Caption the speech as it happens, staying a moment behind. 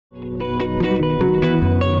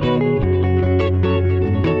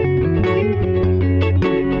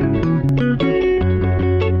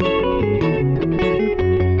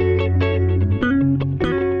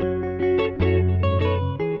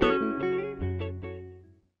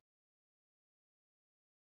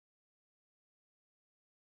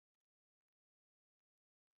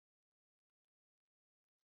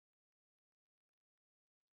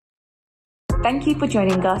Thank you for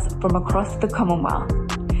joining us from across the Commonwealth.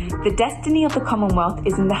 The destiny of the Commonwealth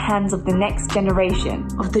is in the hands of the next generation.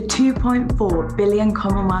 Of the 2.4 billion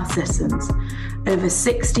Commonwealth citizens, over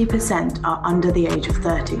 60% are under the age of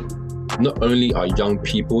 30. Not only are young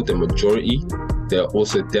people the majority, they are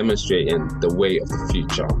also demonstrating the way of the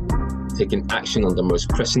future, taking action on the most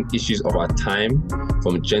pressing issues of our time,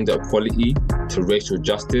 from gender equality to racial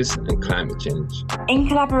justice and climate change. In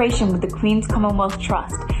collaboration with the Queen's Commonwealth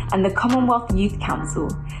Trust and the Commonwealth Youth Council,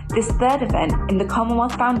 this third event in the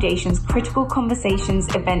Commonwealth Foundation's Critical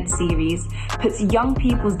Conversations event series puts young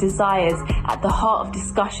people's desires at the heart of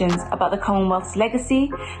discussions about the Commonwealth's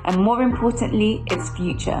legacy and, more importantly, its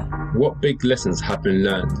future. What big lessons have been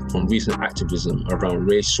learned from recent activism around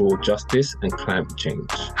racial justice and climate change?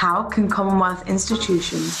 How can Commonwealth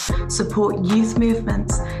institutions support youth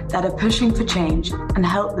movements that are pushing for change and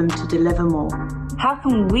help them to deliver more? How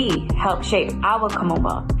can we help shape our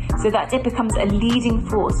Commonwealth so that it becomes a leading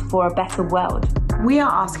force for a better world? We are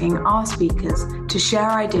asking our speakers to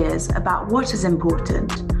share ideas about what is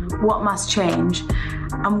important, what must change,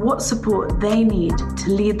 and what support they need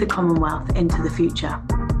to lead the Commonwealth into the future.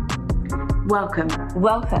 Welcome.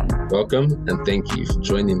 Welcome. Welcome, and thank you for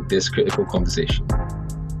joining this critical conversation.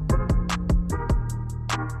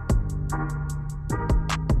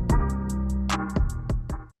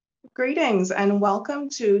 Greetings and welcome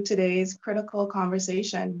to today's critical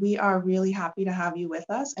conversation. We are really happy to have you with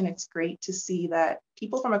us, and it's great to see that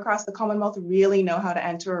people from across the Commonwealth really know how to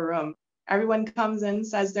enter a room. Everyone comes in,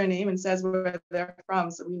 says their name, and says where they're from.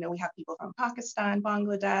 So we know we have people from Pakistan,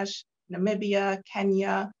 Bangladesh, Namibia,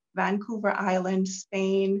 Kenya, Vancouver Island,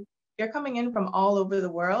 Spain. They're coming in from all over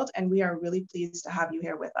the world, and we are really pleased to have you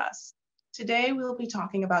here with us. Today, we'll be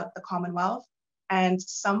talking about the Commonwealth, and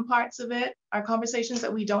some parts of it are conversations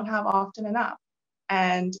that we don't have often enough.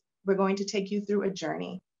 And we're going to take you through a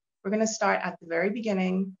journey. We're going to start at the very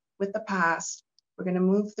beginning with the past. We're going to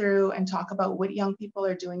move through and talk about what young people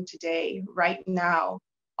are doing today, right now,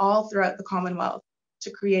 all throughout the Commonwealth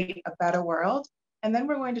to create a better world. And then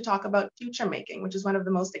we're going to talk about future making, which is one of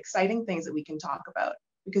the most exciting things that we can talk about,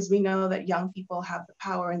 because we know that young people have the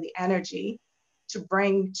power and the energy to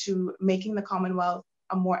bring to making the Commonwealth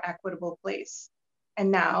a more equitable place. And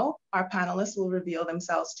now our panelists will reveal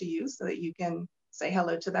themselves to you so that you can say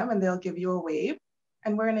hello to them and they'll give you a wave.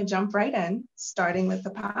 And we're going to jump right in, starting with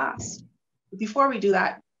the past. Before we do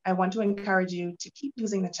that, I want to encourage you to keep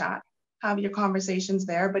using the chat, have your conversations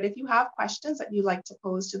there. But if you have questions that you'd like to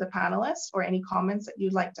pose to the panelists or any comments that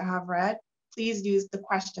you'd like to have read, please use the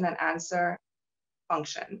question and answer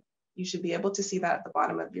function. You should be able to see that at the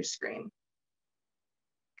bottom of your screen.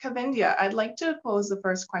 Kavindya, I'd like to pose the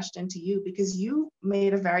first question to you because you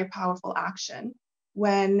made a very powerful action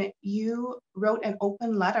when you wrote an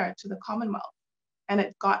open letter to the Commonwealth, and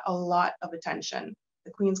it got a lot of attention.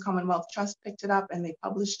 The Queen's Commonwealth Trust picked it up and they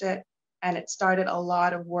published it, and it started a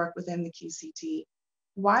lot of work within the QCT.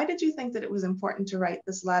 Why did you think that it was important to write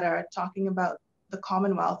this letter talking about the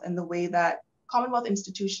Commonwealth and the way that Commonwealth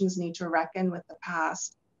institutions need to reckon with the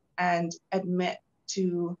past and admit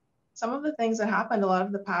to some of the things that happened, a lot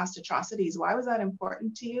of the past atrocities? Why was that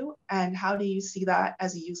important to you? And how do you see that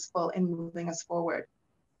as useful in moving us forward?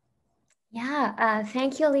 Yeah,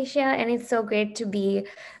 thank you, Alicia. And it's so great to be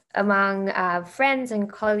among friends and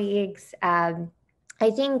colleagues. I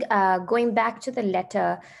think going back to the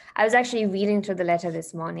letter, I was actually reading through the letter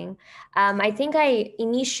this morning. I think I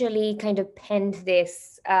initially kind of penned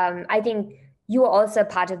this. I think you were also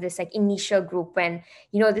part of this like initial group when,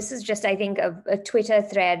 this is just, I think, a Twitter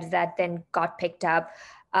thread that then got picked up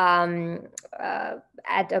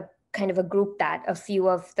at a kind of a group that a few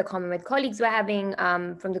of the Commonwealth colleagues were having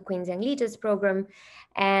from the Queen's Young Leaders program.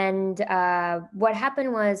 And what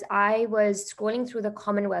happened was I was scrolling through the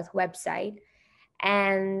Commonwealth website,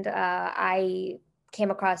 and I came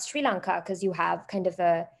across Sri Lanka because you have kind of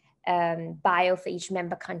a bio for each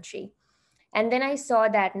member country. And then I saw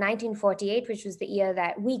that 1948, which was the year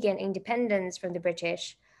that we gained independence from the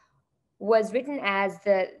British, was written as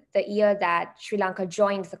the year that Sri Lanka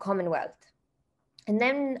joined the Commonwealth. And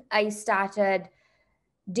then I started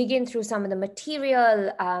digging through some of the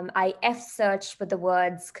material. I F-searched for the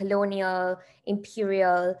words colonial,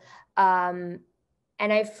 imperial, and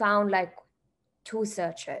I found like 2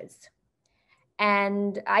 searches.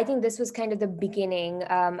 And I think this was kind of the beginning,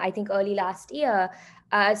 I think early last year,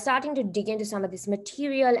 starting to dig into some of this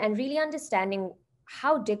material and really understanding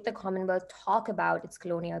how did the Commonwealth talk about its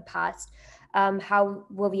colonial past? How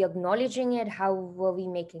were we acknowledging it? How were we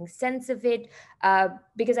making sense of it?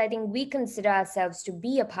 Because I think we consider ourselves to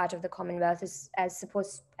be a part of the Commonwealth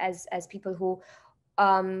as people who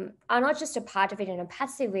are not just a part of it in a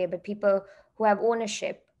passive way, but people who have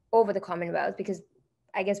ownership over the Commonwealth, because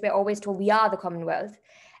I guess we're always told we are the Commonwealth.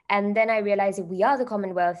 And then I realized if we are the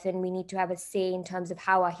Commonwealth, then we need to have a say in terms of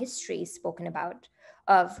how our history is spoken about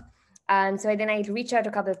of. So then I reached out to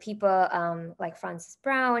a couple of people like Francis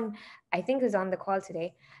Brown, I think is on the call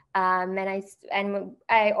today. And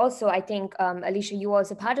I also, I think, Alicia, you were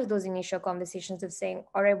also part of those initial conversations of saying,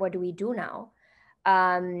 all right, what do we do now?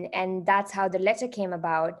 And that's how the letter came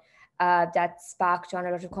about. That sparked on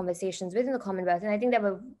a lot of conversations within the Commonwealth. And I think there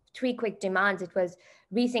were 3 quick demands. It was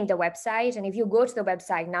rethink the website. And if you go to the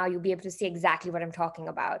website now, you'll be able to see exactly what I'm talking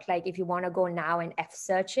about. Like if you want to go now and F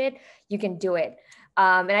search it, you can do it.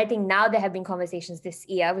 And I think now there have been conversations this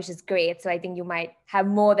year, which is great. So I think you might have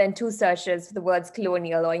more than 2 searches for the words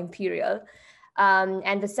colonial or imperial.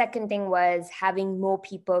 And the second thing was having more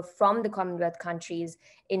people from the Commonwealth countries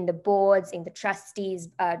in the boards, in the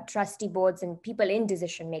trustee boards, and people in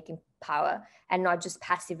decision-making power, and not just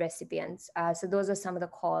passive recipients. So those are some of the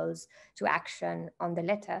calls to action on the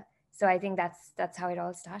letter. So I think that's how it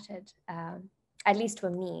all started, at least for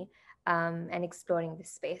me, and exploring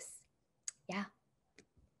this space. Yeah.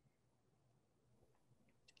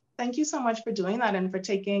 Thank you so much for doing that and for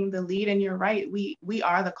taking the lead. And you're right, we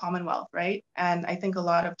are the Commonwealth, right? And I think a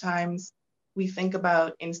lot of times we think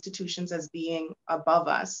about institutions as being above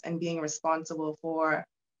us and being responsible for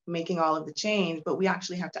making all of the change, but we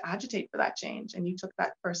actually have to agitate for that change. And you took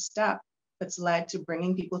that first step that's led to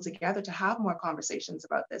bringing people together to have more conversations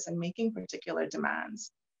about this and making particular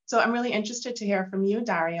demands. So I'm really interested to hear from you,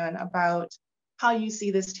 Darian, about how you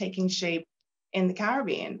see this taking shape in the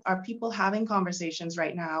Caribbean. Are people having conversations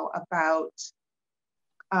right now about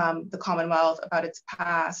the Commonwealth, about its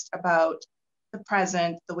past, about the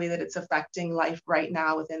present, the way that it's affecting life right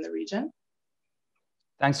now within the region?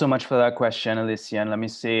 Thanks so much for that question, Alicia. And let me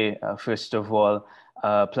say, first of all,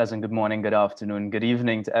 pleasant good morning, good afternoon, good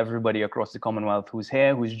evening to everybody across the Commonwealth who's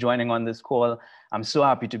here, who's joining on this call. I'm so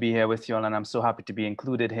happy to be here with you all, and I'm so happy to be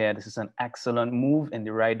included here. This is an excellent move in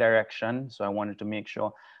the right direction. So I wanted to make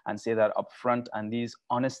sure and say that up front, and these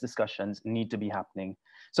honest discussions need to be happening.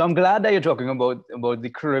 So I'm glad that you're talking about the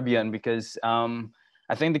Caribbean, because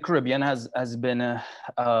I think the Caribbean has been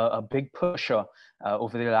a big pusher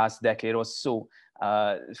over the last decade or so.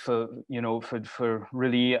 For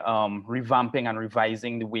really revamping and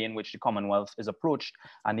revising the way in which the Commonwealth is approached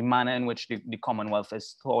and the manner in which the Commonwealth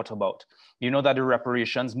is thought about. You know that the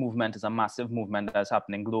reparations movement is a massive movement that's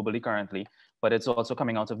happening globally currently, but it's also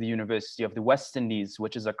coming out of the University of the West Indies,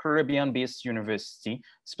 which is a Caribbean-based university,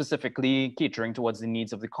 specifically catering towards the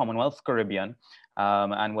needs of the Commonwealth Caribbean,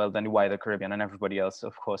 and well, then the wider Caribbean and everybody else,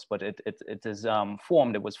 of course, but it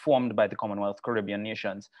was formed by the Commonwealth Caribbean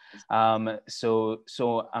nations.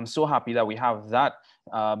 So I'm so happy that we have that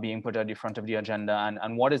being put at the front of the agenda.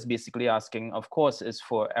 And what is basically asking, of course, is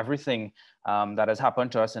for everything that has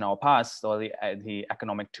happened to us in our past, or the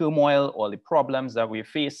economic turmoil, or the problems that we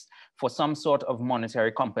faced, for some sort of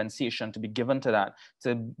monetary compensation to be given to that,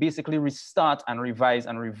 to basically restart and revise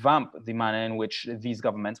and revamp the manner in which these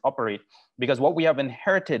governments operate. Because what we have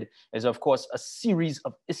inherited is, of course, a series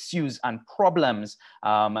of issues and problems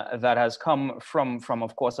that has come from,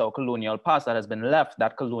 of course, our colonial past, that has been left,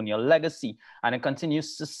 that colonial legacy, and it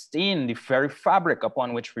continues to sustain the very fabric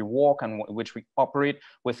upon which we walk and which we operate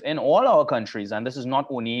within all our countries. And this is not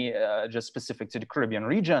only just specific to the Caribbean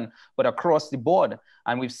region, but across the board.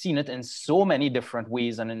 And we've seen it in so many different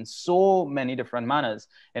ways and in so many different manners.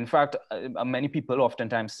 In fact, many people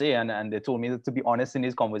oftentimes say, and they told me to be honest in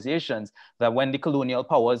these conversations, that when the colonial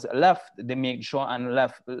powers left, they made sure and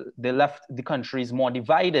they left the countries more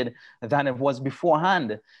divided than it was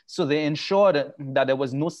beforehand. So they ensured that there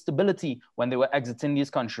was no stability when they were exiting these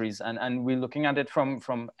countries. And we're looking at it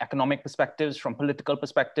from economic perspectives, from political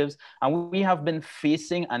perspectives, and we have been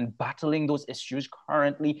facing and battling those issues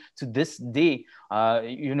currently to this day.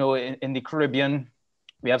 In the Caribbean,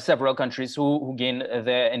 we have several countries who gained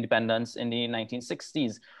their independence in the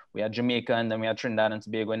 1960s. We had Jamaica, and then we had Trinidad and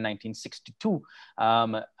Tobago in 1962.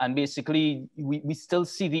 And basically, we still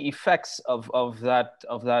see the effects of the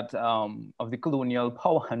colonial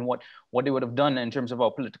power and what they would have done in terms of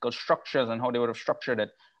our political structures and how they would have structured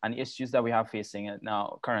it, and the issues that we have facing it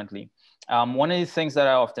now currently. One of the things that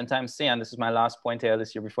I oftentimes say, and this is my last point here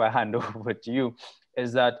this year before I hand over to you,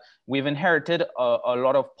 is that we've inherited a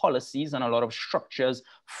lot of policies and a lot of structures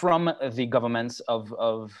from the governments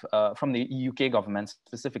from the UK government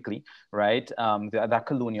specifically, right? That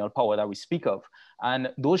colonial power that we speak of. And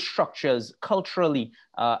those structures culturally,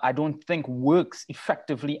 I don't think works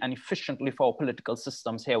effectively and efficiently for our political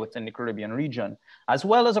systems here within the Caribbean region, as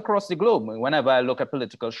well as across the globe. Whenever I look at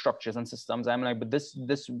political structures and systems, I'm like, but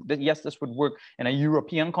yes, this would work in a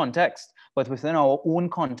European context, but within our own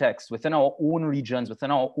context, within our own regions,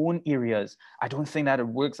 within our own areas, I don't think that it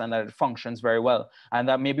works and that it functions very well. And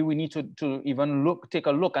that maybe we need to even take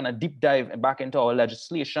a look and a deep dive back into our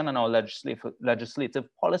legislation and our legislative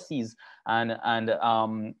policies and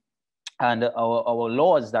our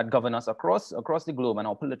laws that govern us across the globe, and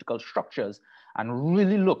our political structures, and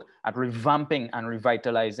really look at revamping and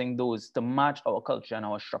revitalizing those to match our culture and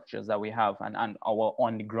our structures that we have, and our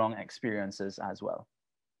on-the-ground experiences as well.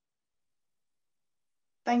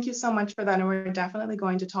 Thank you so much for that. And we're definitely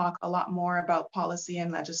going to talk a lot more about policy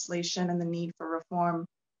and legislation and the need for reform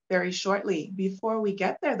very shortly. Before we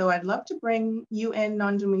get there, though, I'd love to bring you in,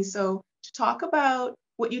 Nondumiso, to talk about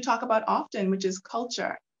what you talk about often, which is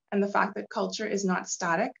culture, and the fact that culture is not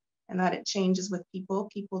static and that it changes with people.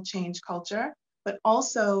 People change culture, but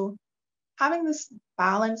also having this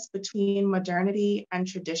balance between modernity and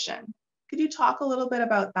tradition. Could you talk a little bit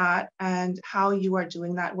about that and how you are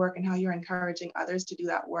doing that work and how you're encouraging others to do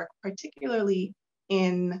that work, particularly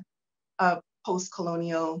in a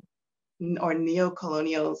post-colonial or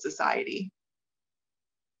neo-colonial society?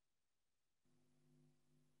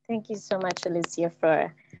 Thank you so much, Alicia,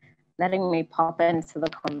 for letting me pop into the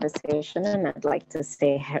conversation. And I'd like to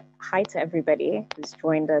say hi to everybody who's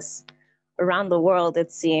joined us around the world,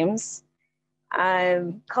 it seems.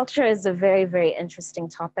 Culture is a very, very interesting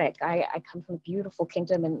topic. I come from a beautiful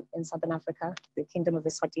kingdom in Southern Africa, the Kingdom of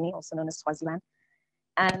Eswatini, also known as Swaziland.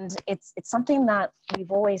 And it's something that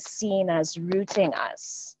we've always seen as rooting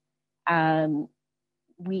us.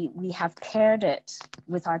 We have paired it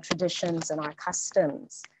with our traditions and our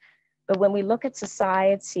customs. But when we look at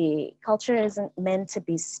society, culture isn't meant to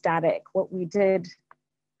be static. What we did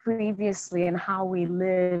previously and how we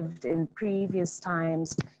lived in previous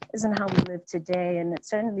times isn't how we live today, and it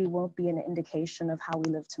certainly won't be an indication of how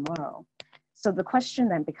we live tomorrow. So the question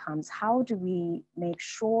then becomes, how do we make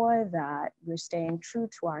sure that we're staying true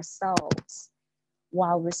to ourselves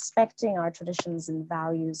while respecting our traditions and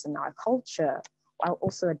values and our culture, while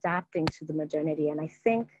also adapting to the modernity? And I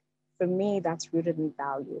think for me, that's rooted in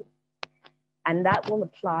value. And that will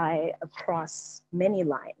apply across many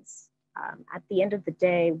lines. At the end of the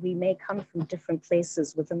day, we may come from different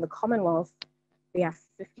places. Within the Commonwealth, we have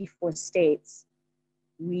 54 states.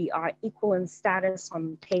 We are equal in status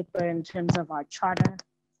on paper in terms of our charter.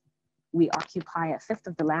 We occupy a fifth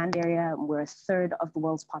of the land area, and we're a third of the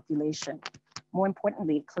world's population. More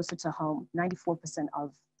importantly, closer to home, 94%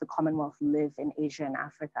 of the Commonwealth live in Asia and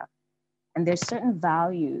Africa. And there's certain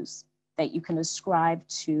values that you can ascribe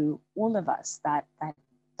to all of us, that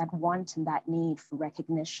want and that need for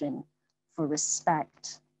recognition, for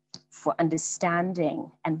respect, for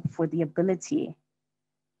understanding, and for the ability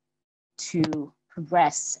to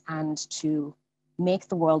progress and to make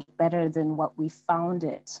the world better than what we found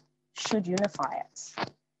it should unify us.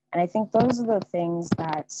 And I think those are the things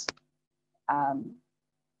that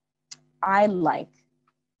I like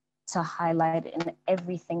to highlight in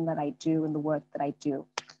everything that I do, in the work that I do,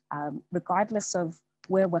 regardless of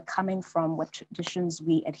where we're coming from, what traditions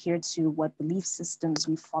we adhere to, what belief systems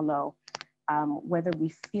we follow, whether we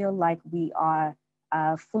feel like we are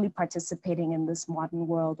fully participating in this modern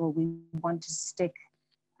world, or we want to stick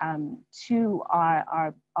to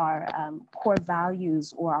our core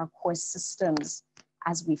values or our core systems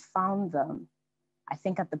as we found them. I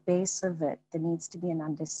think at the base of it, there needs to be an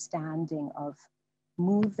understanding of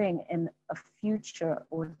moving in a future,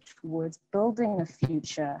 or towards building a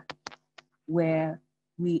future where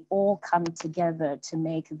we all come together to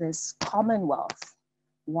make this Commonwealth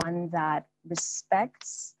one that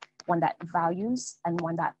respects, one that values, and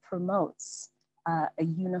one that promotes a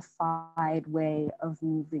unified way of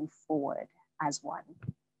moving forward as one.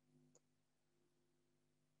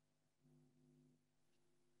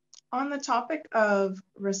 On the topic of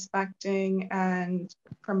respecting and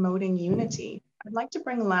promoting unity, I'd like to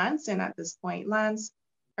bring Lance in at this point. Lance,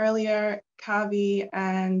 earlier, Kavi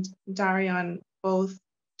and Darian both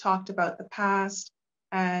talked about the past,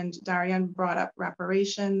 and Darian brought up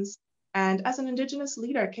reparations. And as an Indigenous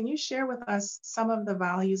leader, can you share with us some of the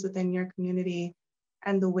values within your community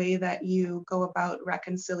and the way that you go about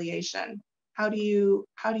reconciliation? How do you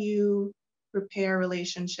repair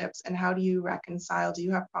relationships, and how do you reconcile? Do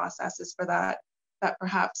you have processes for that that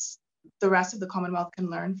perhaps the rest of the Commonwealth can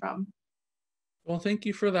learn from? Well, thank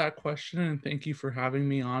you for that question, and thank you for having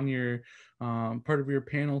me on your part of your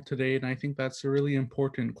panel today. And I think that's a really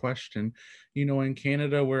important question. You know, in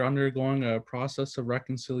Canada, we're undergoing a process of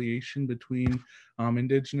reconciliation between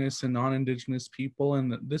Indigenous and non-Indigenous people,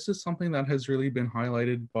 and this is something that has really been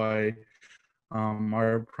highlighted by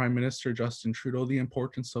our Prime Minister Justin Trudeau, the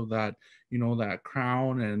importance of that, you know, that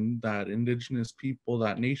crown and that Indigenous people,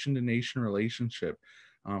 that nation-to-nation relationship.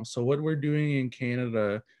 So what we're doing in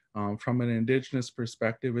Canada from an Indigenous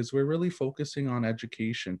perspective is we're really focusing on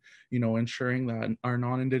education, you know, ensuring that our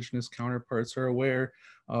non-Indigenous counterparts are aware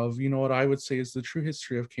of, you know, what I would say is the true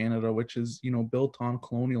history of Canada, which is, you know, built on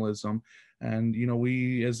colonialism. And, you know,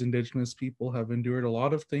 we as Indigenous people have endured a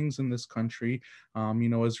lot of things in this country. You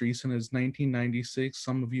know, as recent as 1996,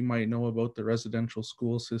 some of you might know about the residential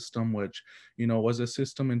school system, which, you know, was a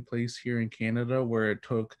system in place here in Canada where it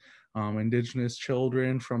took Indigenous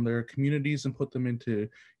children from their communities and put them into,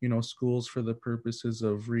 you know, schools for the purposes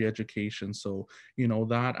of re-education. So, you know,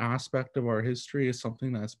 that aspect of our history is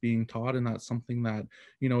something that's being taught, and that's something that,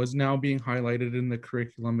 you know, is now being highlighted in the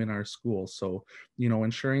curriculum in our schools. So, you know,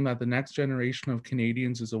 ensuring that the next generation of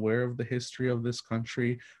Canadians is aware of the history of this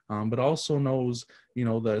country, but also knows, you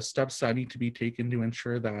know, the steps that need to be taken to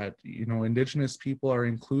ensure that, you know, Indigenous people are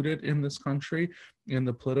included in this country, in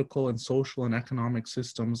the political and social and economic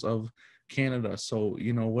systems of Canada. So,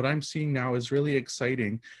 you know, what I'm seeing now is really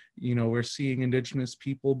exciting. You know, we're seeing Indigenous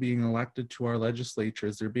people being elected to our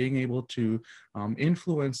legislatures. They're being able to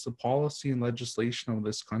influence the policy and legislation of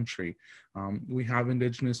this country. We have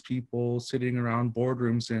Indigenous people sitting around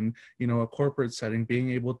boardrooms in, you know, a corporate setting,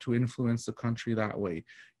 being able to influence the country that way.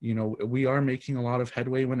 You know, we are making a lot of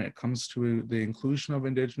headway when it comes to the inclusion of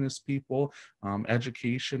Indigenous people,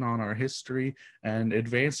 education on our history, and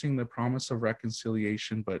advancing the promise of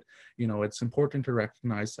reconciliation. But, you know, it's important to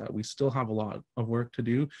recognize that we still have a lot of work to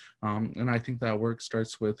do. And I think that work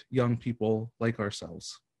starts with young people like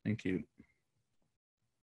ourselves. Thank you.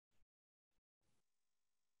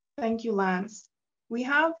 Thank you, Lance. We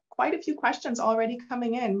have quite a few questions already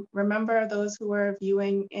coming in. Remember, those who are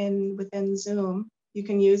viewing within Zoom, you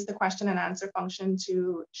can use the question and answer function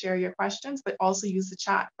to share your questions, but also use the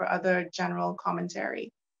chat for other general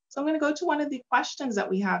commentary. So I'm going to go to one of the questions that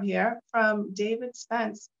we have here from David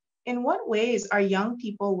Spence. In what ways are young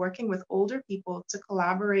people working with older people to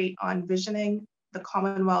collaborate on visioning the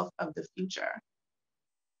Commonwealth of the future?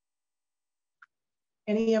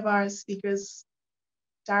 Any of our speakers?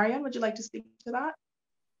 Darian, would you like to speak to that?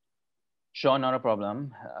 Sure, not a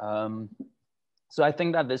problem. So I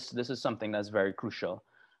think that this is something that's very crucial.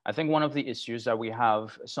 I think one of the issues that we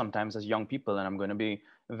have sometimes as young people, and I'm going to be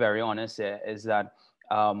very honest here, is that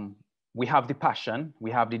we have the passion,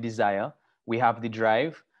 we have the desire, we have the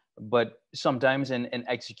drive, but sometimes in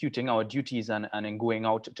executing our duties and in going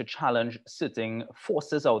out to challenge certain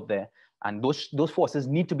forces out there, and those forces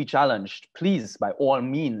need to be challenged, please, by all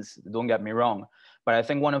means, don't get me wrong. But I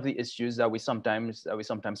think one of the issues that we sometimes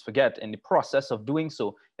forget in the process of doing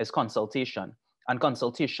so is consultation. And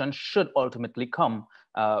consultation should ultimately come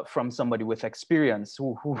from somebody with experience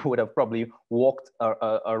who would have probably walked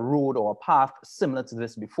a road or a path similar to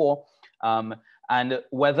this before. And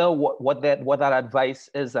whether what that advice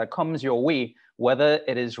is that comes your way, whether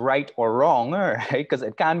it is right or wrong, right? Because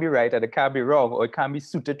it can be right and it can be wrong, or it can be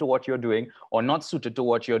suited to what you're doing or not suited to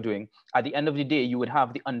what you're doing. At the end of the day, you would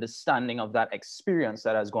have the understanding of that experience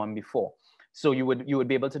that has gone before. So you would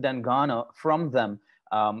be able to then garner from them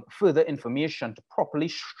further information to properly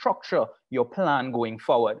structure your plan going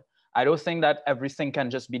forward. I don't think that everything can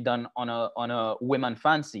just be done on a whim and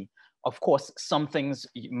fancy. Of course, some things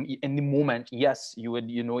in the moment, yes,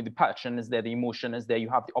 you know, the passion is there, the emotion is there, you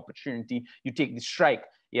have the opportunity, you take the strike,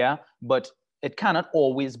 yeah, but it cannot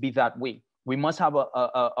always be that way. We must have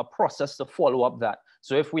a process to follow up that.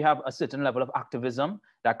 So if we have a certain level of activism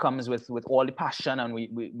that comes with all the passion and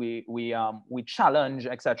we challenge,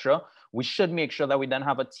 etc., we should make sure that we then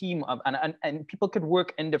have a team of, and people could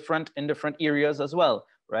work in different areas as well,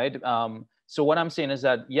 right? So what I'm saying is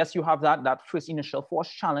that, yes, you have that first initial force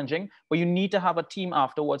challenging, but you need to have a team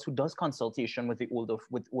afterwards who does consultation with the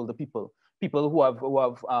older people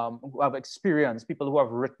who have experience, people who have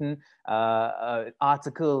written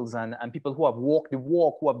articles, and people who have walked the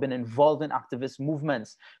walk, who have been involved in activist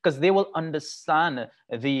movements, because they will understand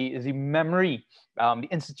the memory, the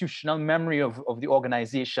institutional memory of the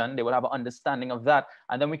organization. They will have an understanding of that,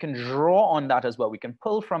 and then we can draw on that as well. We can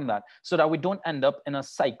pull from that so that we don't end up in a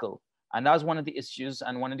cycle. And that's one of the issues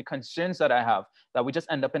and one of the concerns that I have, that we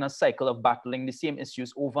just end up in a cycle of battling the same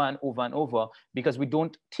issues over and over and over because we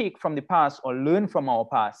don't take from the past or learn from our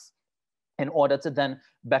past in order to then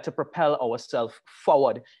better propel ourselves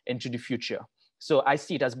forward into the future. So I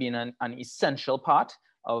see it as being an essential part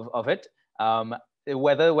of it.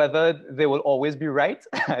 Whether they will always be right,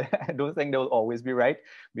 I don't think they will always be right,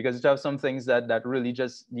 because you have some things that really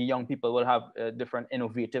just the young people will have different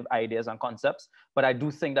innovative ideas and concepts. But I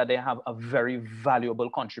do think that they have a very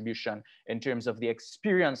valuable contribution in terms of the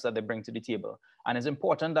experience that they bring to the table. And it's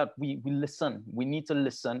important that we listen. We need to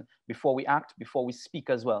listen before we act, before we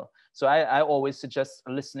speak as well. So I always suggest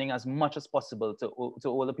listening as much as possible to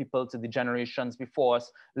older people, to the generations before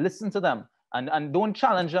us. Listen to them. And don't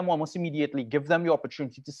challenge them almost immediately. Give them the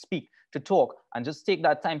opportunity to speak, to talk, and just take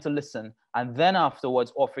that time to listen. And then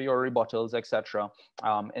afterwards, offer your rebuttals, etc.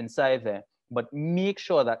 Inside there. But make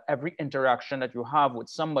sure that every interaction that you have with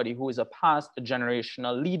somebody who is a past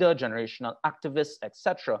generational leader, generational activist,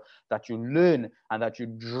 etc., that you learn and that you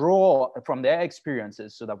draw from their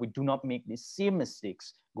experiences so that we do not make the same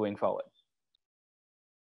mistakes going forward.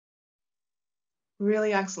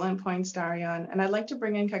 Really excellent points, Darian. And I'd like to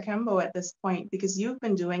bring in Kakembo at this point, because you've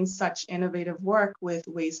been doing such innovative work with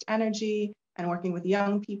waste energy and working with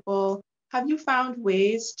young people. Have you found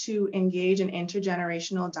ways to engage in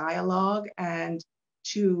intergenerational dialogue and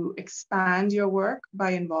to expand your work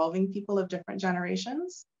by involving people of different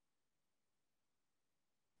generations?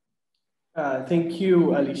 Thank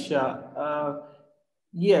you, Alicia.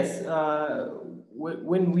 Yes,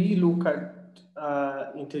 when we look at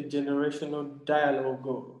intergenerational dialogue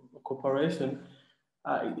or cooperation,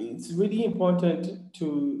 it's really important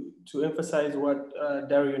to emphasize what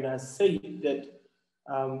Darian has said, that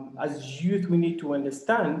as youth, we need to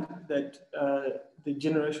understand that the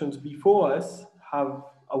generations before us have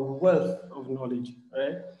a wealth of knowledge,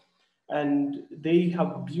 right? And they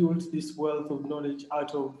have built this wealth of knowledge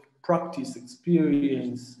out of practice,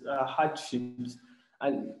 experience, hardships.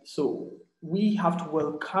 And so we have to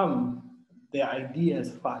welcome their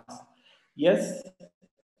ideas first. Yes,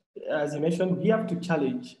 as you mentioned, we have to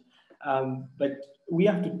challenge, but we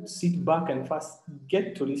have to sit back and first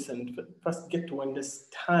get to listen, first get to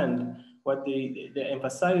understand what they're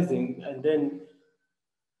emphasizing, and then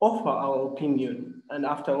offer our opinion. And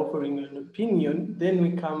after offering an opinion, then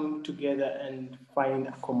we come together and find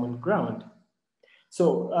a common ground.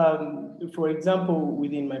 So, for example,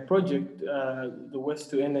 within my project, the Waste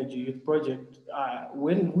to Energy Youth Project,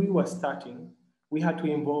 when we were starting, we had to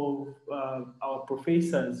involve our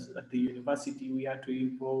professors at the university. We had to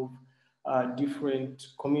involve different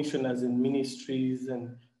commissioners and ministries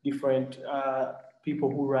and different people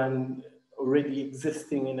who run already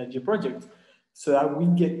existing energy projects, so that we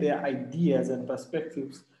get their ideas and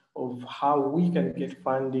perspectives of how we can get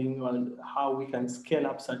funding, or how we can scale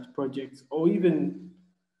up such projects, or even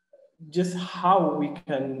just how we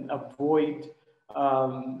can avoid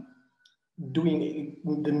doing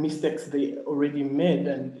the mistakes they already made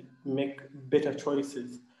and make better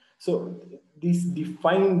choices. So this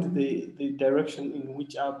defined the direction in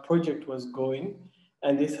which our project was going,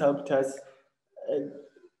 and this helped us.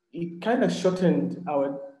 It kind of shortened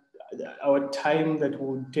our time that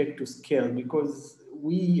would take to scale, because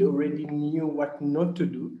we already knew what not to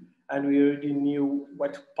do, and we already knew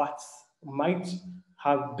what parts might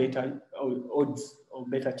have better odds or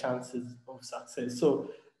better chances of success. So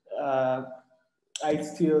I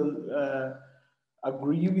still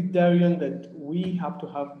agree with Darian that we have to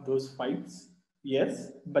have those fights,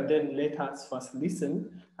 yes, but then let us first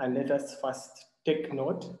listen and let us first take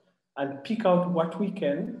note and pick out what we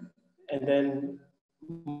can, and then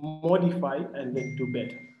modify and then do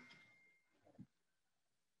better.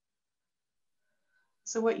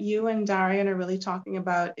 So what you and Darian are really talking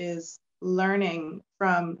about is learning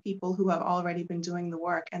from people who have already been doing the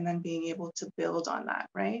work and then being able to build on that,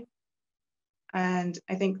 right? And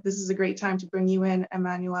I think this is a great time to bring you in,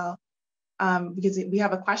 Emmanuel, because we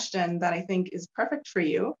have a question that I think is perfect for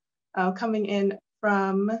you, coming in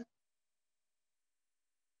from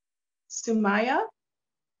Sumaya.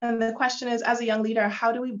 And the question is, as a young leader,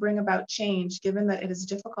 how do we bring about change given that it is a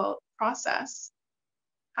difficult process?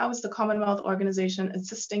 How is the Commonwealth organization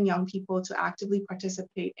assisting young people to actively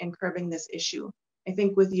participate in curbing this issue? I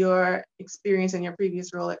think with your experience and your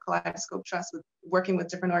previous role at Kaleidoscope Trust, with working with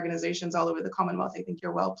different organizations all over the Commonwealth, I think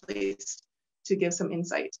you're well placed to give some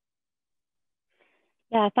insight.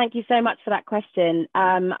 Yeah, thank you so much for that question.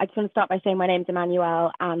 I just want to start by saying my name's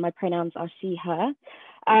Emmanuel and my pronouns are she, her.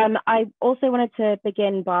 I also wanted to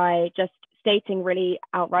begin by just stating really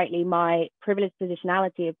outrightly my privileged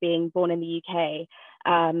positionality of being born in the UK.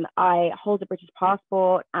 I hold a British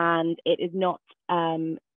passport, and it is not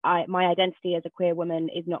my identity as a queer woman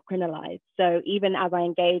is not criminalized. So even as I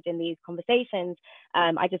engage in these conversations,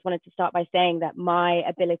 I just wanted to start by saying that my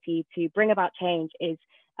ability to bring about change is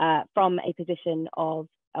from a position of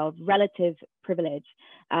relative privilege,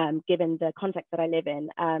 given the context that I live in.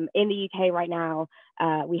 In the UK right now,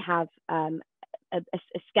 we have a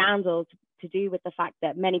scandal to do with the fact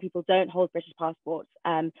that many people don't hold British passports,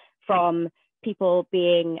 from people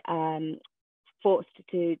being forced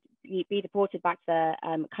to be deported back to their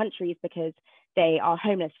countries because they are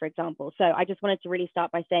homeless, for example. So I just wanted to really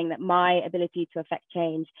start by saying that my ability to affect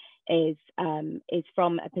change is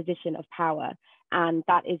from a position of power. And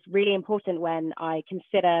that is really important when I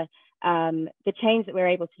consider the change that we're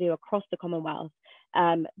able to do across the Commonwealth.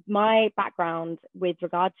 My background with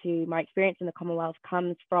regard to my experience in the Commonwealth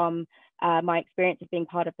comes from my experience of being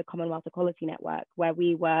part of the Commonwealth Equality Network, where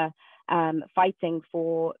we were fighting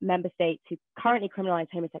for member states who currently criminalize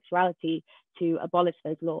homosexuality to abolish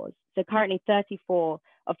those laws. So currently 34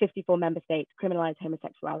 of 54 member states criminalize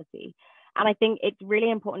homosexuality. And I think it's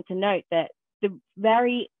really important to note that the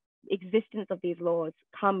very existence of these laws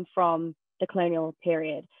come from the colonial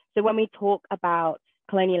period. So when we talk about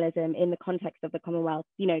colonialism in the context of the Commonwealth,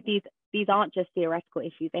 you know, these aren't just theoretical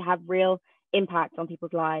issues. They have real impact on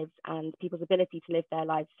people's lives and people's ability to live their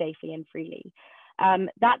lives safely and freely.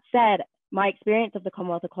 That said, my experience of the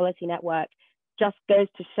Commonwealth Equality Network just goes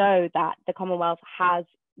to show that the Commonwealth has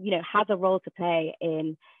a role to play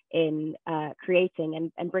in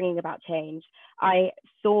creating and bringing about change. I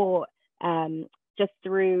saw just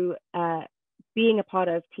through being a part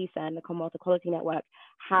of TISA and the Commonwealth Equality Network,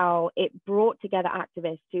 how it brought together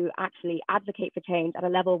activists to actually advocate for change at a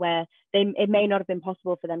level where it may not have been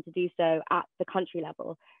possible for them to do so at the country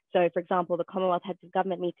level. So for example, the Commonwealth Heads of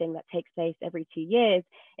Government meeting that takes place every 2 years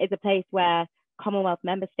is a place where Commonwealth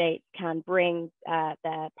member states can bring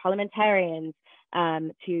their parliamentarians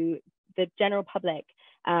to the general public,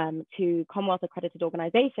 to Commonwealth accredited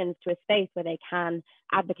organizations, to a space where they can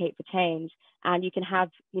advocate for change. And you can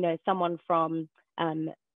have, someone from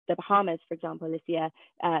the Bahamas, for example, this year,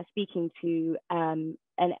 speaking to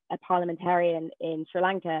a parliamentarian in Sri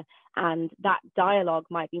Lanka, and that dialogue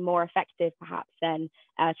might be more effective perhaps than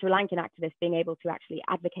Sri Lankan activists being able to actually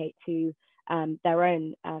advocate to their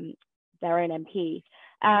own MPs.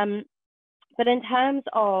 But in terms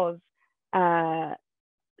of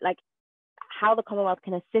how the Commonwealth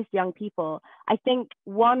can assist young people, I think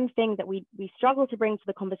one thing that we struggle to bring to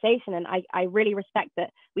the conversation, and I really respect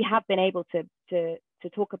that we have been able to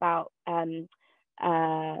talk about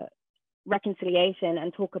reconciliation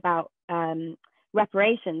and talk about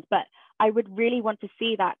reparations, but I would really want to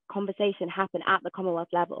see that conversation happen at the Commonwealth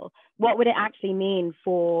level. What would it actually mean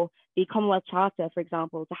for the Commonwealth Charter, for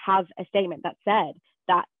example, to have a statement that said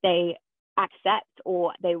that they accept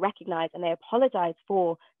or they recognize and they apologize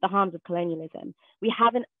for the harms of colonialism? We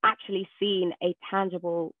haven't actually seen a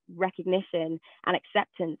tangible recognition and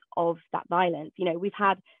acceptance of that violence. We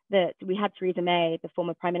had Theresa May, the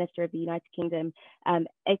former Prime Minister of the United Kingdom,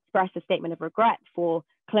 express a statement of regret for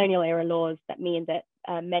colonial era laws that mean that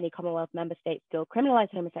many Commonwealth member states still criminalize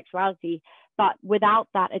homosexuality, but without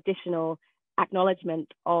that additional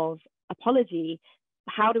acknowledgement of apology,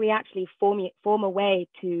 how do we actually form a way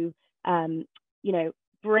to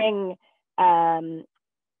bring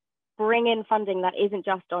in funding that isn't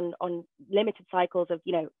just on limited cycles of,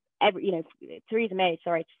 Theresa May,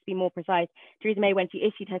 sorry, to be more precise, Theresa May, when she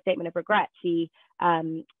issued her statement of regret, she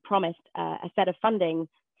promised a set of funding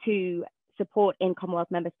to support in Commonwealth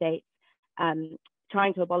member states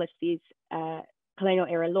trying to abolish these colonial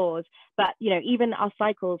era laws. But, even our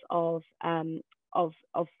cycles of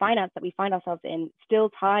finance that we find ourselves in still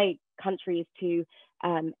tie countries to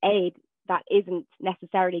aid that isn't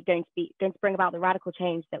necessarily going to bring about the radical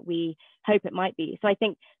change that we hope it might be. So I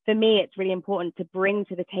think for me, it's really important to bring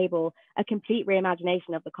to the table a complete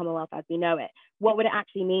reimagination of the Commonwealth as we know it. What would it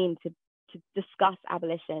actually mean to discuss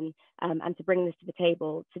abolition and to bring this to the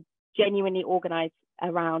table, to genuinely organize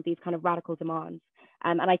around these kind of radical demands?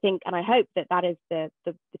 And I think, and I hope that that is the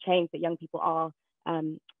change that young people are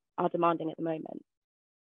demanding at the moment.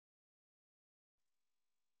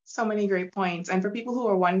 So many great points. And for people who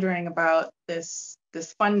are wondering about this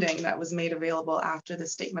funding that was made available after the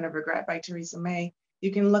statement of regret by Theresa May,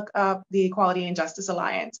 you can look up the Equality and Justice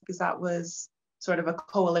Alliance, because that was sort of a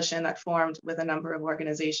coalition that formed with a number of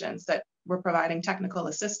organizations that were providing technical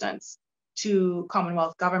assistance to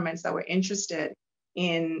Commonwealth governments that were interested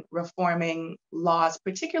in reforming laws,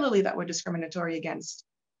 particularly that were discriminatory against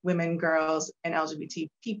women, girls, and LGBT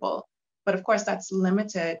people. But of course, that's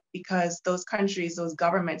limited because those countries, those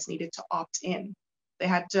governments needed to opt in. They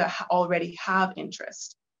had to already have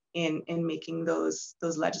interest. in making those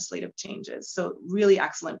legislative changes. So really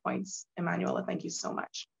excellent points, Emanuela. Thank you so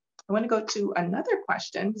much. I want to go to another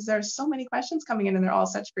question because there are so many questions coming in and they're all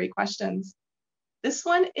such great questions. This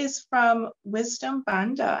one is from Wisdom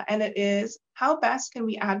Banda, and it is, how best can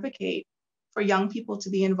we advocate for young people to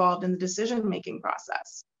be involved in the decision-making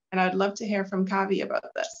process? And I'd love to hear from Kavi about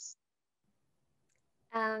this.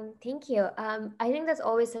 Thank you. I think that's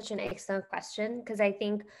always such an excellent question, because I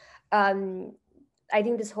think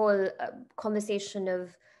this whole conversation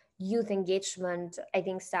of youth engagement, I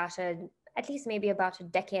think started at least maybe about a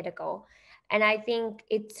decade ago. And I think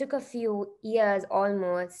it took a few years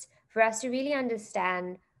almost for us to really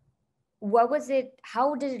understand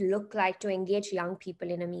how did it look like to engage young people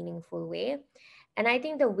in a meaningful way? And I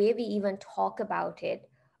think the way we even talk about it,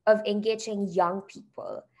 of engaging young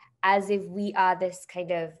people as if we are this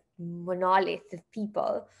kind of monolith of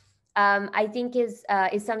people, I think is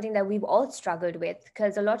something that we've all struggled with,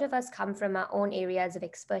 because a lot of us come from our own areas of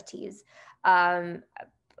expertise.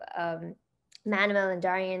 Manuel and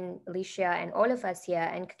Darian, Alicia, and all of us here,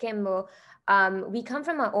 and Kakembo, we come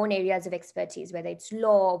from our own areas of expertise, whether it's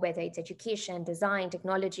law, whether it's education, design,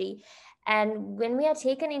 technology. And when we are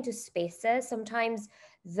taken into spaces, sometimes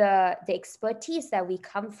the expertise that we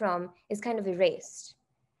come from is kind of erased.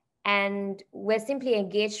 And we're simply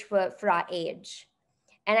engaged for our age.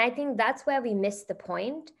 And I think that's where we miss the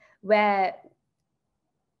point, where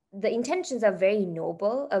the intentions are very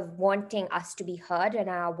noble of wanting us to be heard and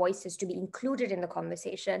our voices to be included in the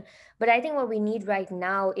conversation. But I think what we need right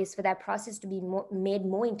now is for that process to be made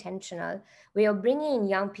more intentional, where you're bringing in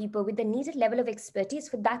young people with the needed level of expertise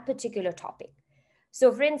for that particular topic. So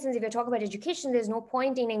for instance, if you're talking about education, there's no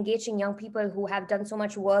point in engaging young people who have done so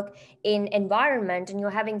much work in environment, and you're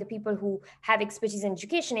having the people who have expertise in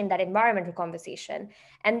education in that environmental conversation.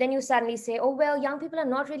 And then you suddenly say, oh, well, young people are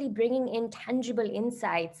not really bringing in tangible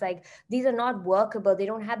insights. Like, these are not workable. They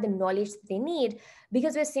don't have the knowledge that they need,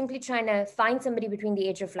 because we're simply trying to find somebody between the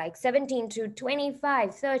age of like 17 to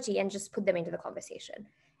 25, 30, and just put them into the conversation.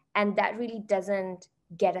 And that really doesn't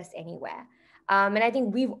get us anywhere. And I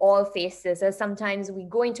think we've all faced this, as sometimes we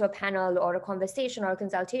go into a panel or a conversation or a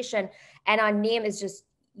consultation and our name is just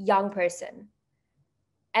young person.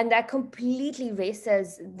 And that completely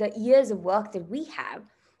erases the years of work that we have.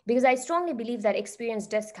 Because I strongly believe that experience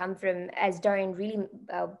does come from, as Darian really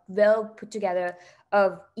well put together,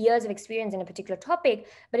 of years of experience in a particular topic,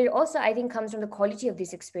 but it also, I think, comes from the quality of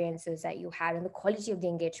these experiences that you had and the quality of the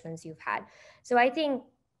engagements you've had. So I think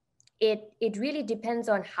it really depends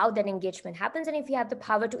on how that engagement happens, and if you have the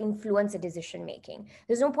power to influence the decision making.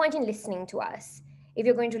 There's no point in listening to us if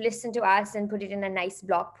you're going to listen to us and put it in a nice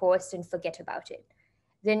blog post and forget about it.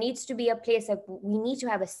 There needs to be a place that we need to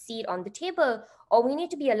have a seat on the table, or we need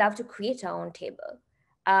to be allowed to create our own table.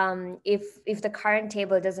 If the current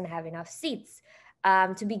table doesn't have enough seats,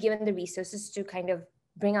 to be given the resources to kind of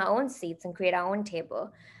bring our own seats and create our own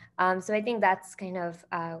table. So I think that's kind of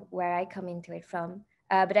where I come into it from.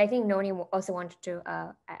 But I think Noni also wanted to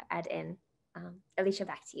add in. Alicia,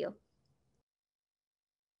 back to you.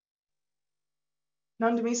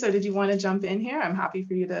 Nandamisa, did you want to jump in here? I'm happy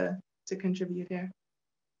for you to contribute here.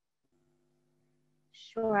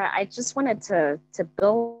 Sure, I just wanted to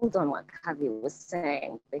build on what Kavi was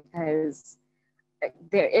saying, because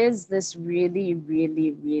there is this really,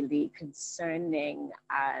 really, really concerning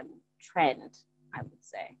trend, I would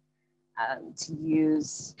say, to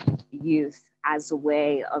use youth as a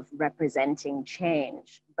way of representing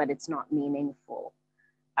change, but it's not meaningful.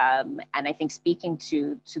 And I think, speaking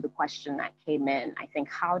to the question that came in, I think,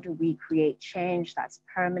 how do we create change that's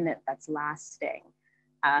permanent, that's lasting?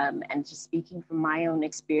 And just speaking from my own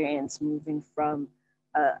experience, moving from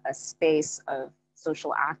a space of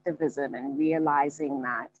social activism and realizing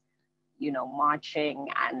that, you know, marching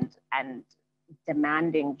and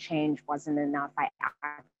demanding change wasn't enough. I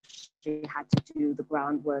actually had to do the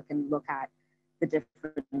groundwork and look at the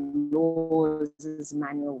different laws, as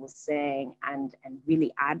Manuel was saying, and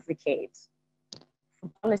really advocate for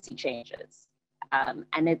policy changes.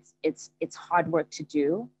 And it's hard work to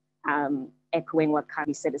do. Echoing what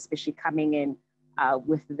Kavi said, especially coming in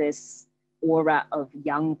with this aura of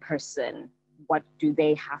young person, what do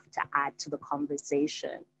they have to add to the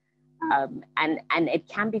conversation? And it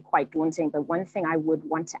can be quite daunting, but one thing I would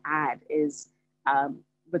want to add is,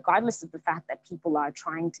 regardless of the fact that people are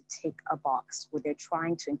trying to tick a box, where they're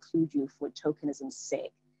trying to include you for tokenism's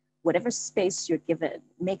sake, whatever space you're given,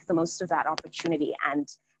 make the most of that opportunity and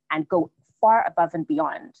go far above and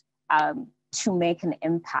beyond to make an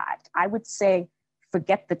impact. I would say,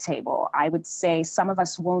 forget the table. I would say some of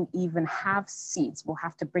us won't even have seats. We'll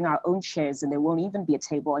have to bring our own chairs, and there won't even be a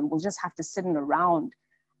table, and we'll just have to sit in a round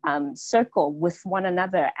circle with one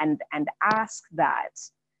another and ask that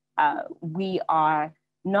we are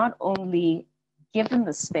not only given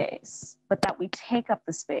the space, but that we take up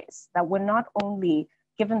the space, that we're not only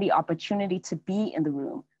given the opportunity to be in the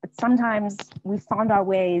room, but sometimes we found our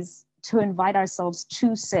ways to invite ourselves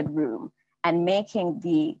to said room and making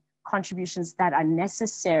the contributions that are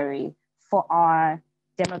necessary for our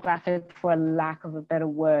demographic, for lack of a better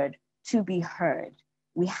word, to be heard.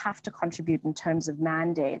 We have to contribute in terms of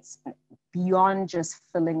mandates beyond just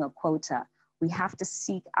filling a quota. We have to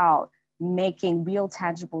seek out making real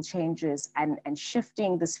tangible changes and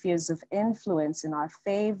shifting the spheres of influence in our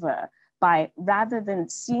favor by, rather than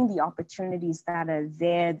seeing the opportunities that are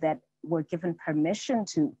there that we're given permission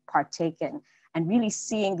to partake in, and really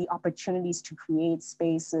seeing the opportunities to create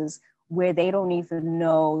spaces where they don't even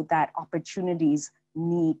know that opportunities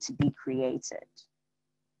need to be created.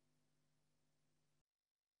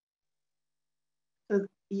 So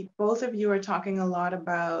both of you are talking a lot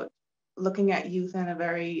about looking at youth in a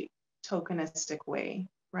very tokenistic way,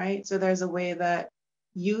 right? So there's a way that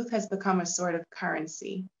youth has become a sort of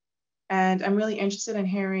currency. And I'm really interested in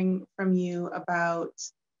hearing from you about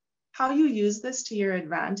how you use this to your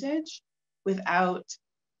advantage without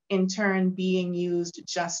in turn being used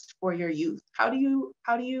just for your youth. How do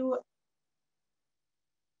you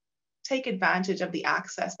take advantage of the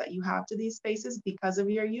access that you have to these spaces because of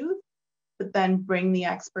your youth, but then bring the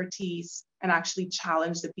expertise and actually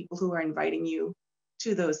challenge the people who are inviting you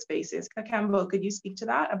to those spaces? Kakembo, could you speak to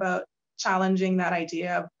that, about challenging that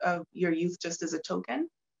idea of your youth just as a token?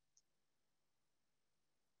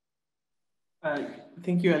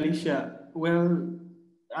 Thank you, Alicia. Well,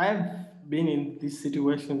 I've been in these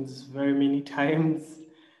situations very many times,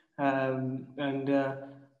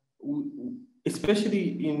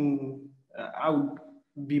 especially in, I would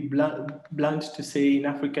be blunt to say, in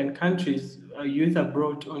African countries, youth are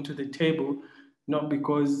brought onto the table not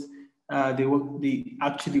because they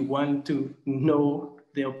actually want to know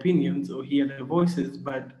their opinions or hear their voices,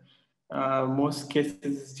 but most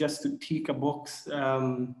cases just to tick a box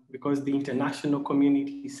because the international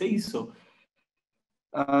community says so.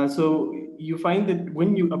 So you find that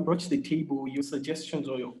when you approach the table, your suggestions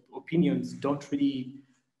or your opinions don't really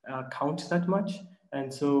count that much.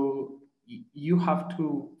 And so you have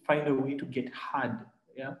to find a way to get heard.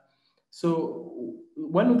 Yeah. So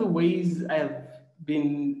one of the ways I've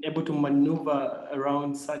been able to maneuver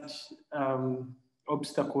around such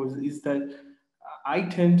obstacles is that I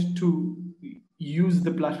tend to use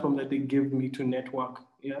the platform that they give me to network.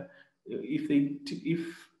 Yeah. If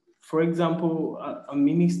for example, a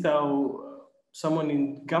minister or someone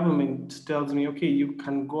in government tells me, okay, you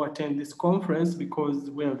can go attend this conference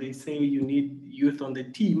because, well, they say you need youth on the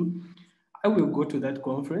team, I will go to that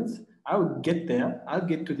conference. I will get there. I'll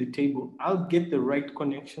get to the table. I'll get the right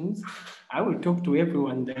connections. I will talk to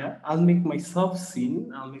everyone there. I'll make myself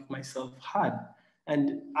seen. I'll make myself heard.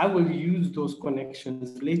 And I will use those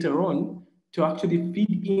connections later on to actually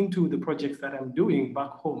feed into the projects that I'm doing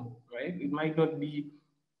back home, right? It might not be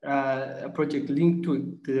a project linked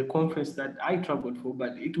to the conference that I traveled for,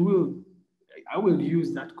 but I will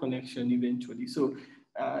use that connection eventually. So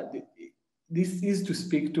this is to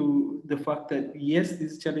speak to the fact that yes,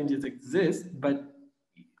 these challenges exist, but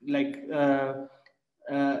like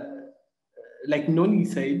Noni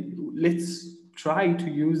said, let's try to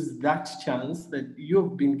use that chance that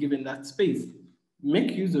you've been given that space.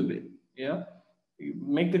 Make use of it, yeah?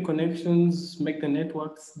 Make the connections, make the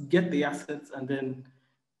networks, get the assets, and then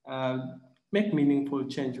make meaningful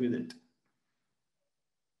change with it.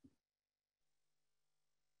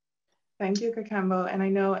 Thank you, Kakembo. And I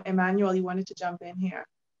know, Emmanuel, you wanted to jump in here.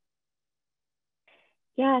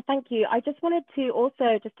 Yeah, thank you. I just wanted to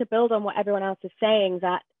also, just to build on what everyone else is saying,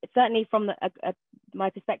 that certainly from my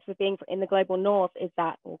perspective of being in the global north is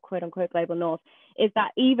that, or quote unquote global north, is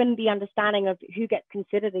that even the understanding of who gets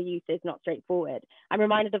considered a youth is not straightforward. I'm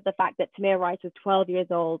reminded of the fact that Tamir Rice was 12 years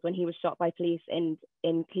old when he was shot by police in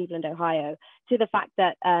Cleveland, Ohio, to the fact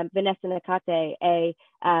that Vanessa Nakate, a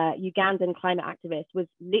Ugandan climate activist, was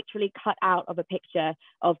literally cut out of a picture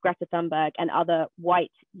of Greta Thunberg and other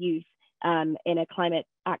white youth in a climate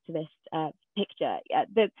activist picture.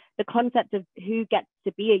 The concept of who gets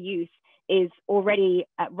to be a youth is already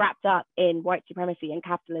wrapped up in white supremacy and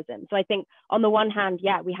capitalism. So I think on the one hand,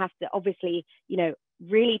 yeah, we have to obviously,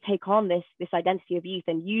 really take on this identity of youth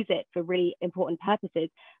and use it for really important purposes.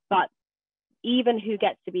 But even who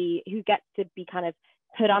gets to be kind of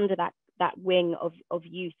put under that wing of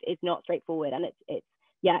youth is not straightforward, and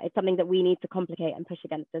it's something that we need to complicate and push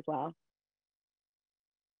against as well.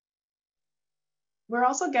 We're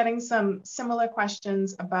also getting some similar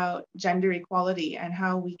questions about gender equality and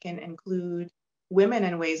how we can include women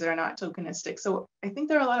in ways that are not tokenistic. So I think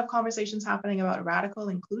there are a lot of conversations happening about radical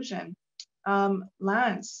inclusion.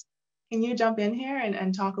 Lance, can you jump in here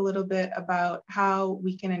and talk a little bit about how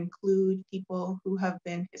we can include people who have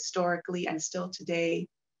been historically and still today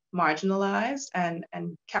marginalized and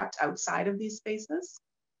kept outside of these spaces?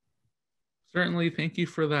 Certainly, thank you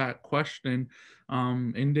for that question.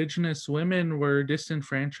 Indigenous women were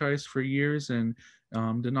disenfranchised for years and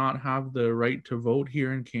did not have the right to vote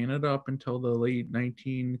here in Canada up until the late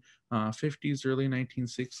 1950s, early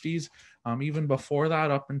 1960s. Even before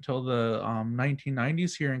that, up until the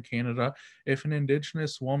 1990s here in Canada, if an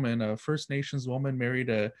Indigenous woman, a First Nations woman, married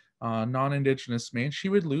a non-Indigenous man, she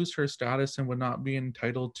would lose her status and would not be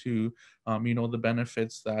entitled to, the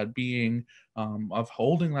benefits that being of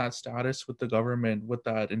holding that status with the government, what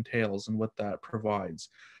that entails and what that provides.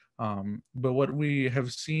 But what we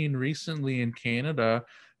have seen recently in Canada,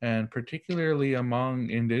 and particularly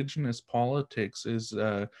among Indigenous politics, is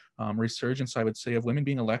a resurgence, I would say, of women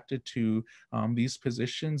being elected to these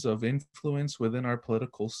positions of influence within our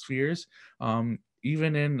political spheres.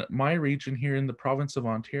 Even in my region here in the province of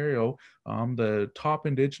Ontario, the top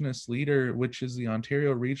Indigenous leader, which is the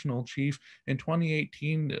Ontario Regional Chief, in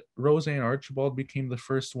 2018, Roseanne Archibald became the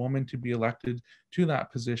first woman to be elected to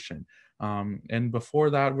that position. And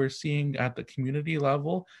before that, we're seeing at the community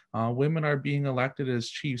level, women are being elected as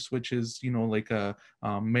chiefs, which is, like a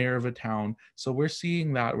mayor of a town. So we're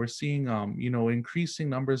seeing that. We're seeing, increasing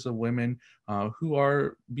numbers of women who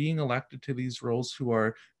are being elected to these roles, who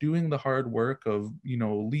are doing the hard work of,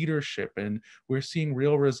 leadership. And we're seeing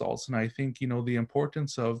real results. And I think, the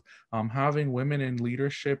importance of having women in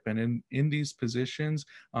leadership and in these positions,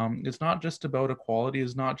 it's not just about equality,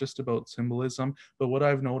 it's not just about symbolism, but what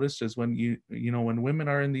I've noticed is when when women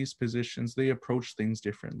are in these positions, they approach things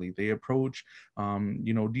differently. They approach,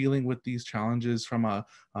 dealing with these challenges from a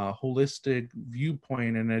holistic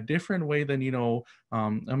viewpoint in a different way than,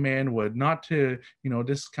 a man would. Not to,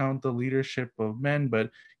 discount the leadership of men, but,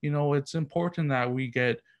 it's important that we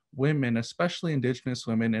get women, especially Indigenous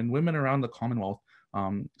women and women around the Commonwealth,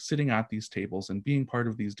 sitting at these tables and being part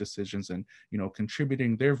of these decisions and,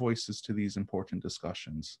 contributing their voices to these important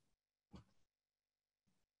discussions.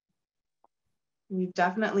 We've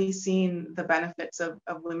definitely seen the benefits of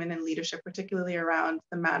women in leadership, particularly around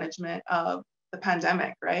the management of the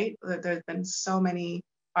pandemic, right? There's been so many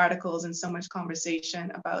articles and so much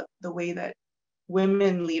conversation about the way that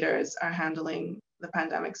women leaders are handling the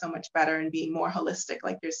pandemic so much better and being more holistic,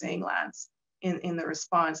 like you're saying, Lance, in the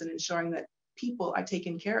response and ensuring that people are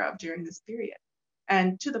taken care of during this period.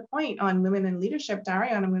 And to the point on women in leadership,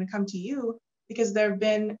 Darian, I'm going to come to you because there have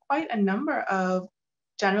been quite a number of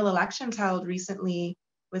general elections held recently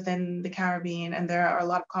within the Caribbean, and there are a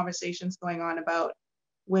lot of conversations going on about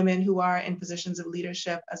women who are in positions of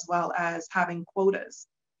leadership as well as having quotas.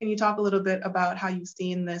 Can you talk a little bit about how you've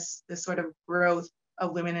seen this sort of growth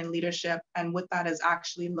of women in leadership and what that is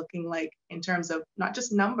actually looking like in terms of not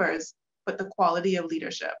just numbers, but the quality of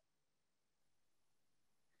leadership?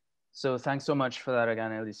 So thanks so much for that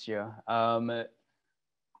again, Alicia.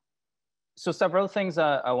 So several things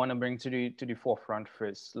I want to bring to the forefront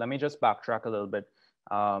first. Let me just backtrack a little bit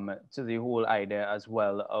to the whole idea as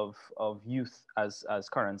well of youth as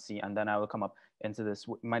currency, and then I will come up into this.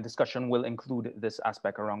 My discussion will include this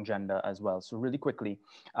aspect around gender as well. So really quickly,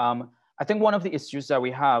 I think one of the issues that we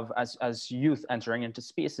have as youth entering into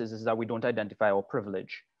spaces is that we don't identify our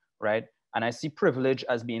privilege, right? And I see privilege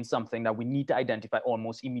as being something that we need to identify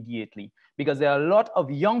almost immediately, because there are a lot of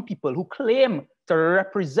young people who claim to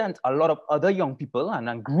represent a lot of other young people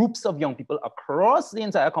and groups of young people across the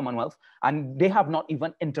entire Commonwealth, and they have not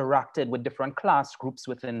even interacted with different class groups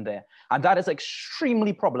within there. And that is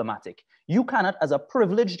extremely problematic. You cannot, as a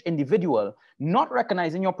privileged individual, not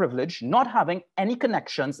recognizing your privilege, not having any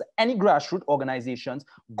connections, any grassroots organizations,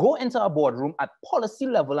 go into a boardroom at policy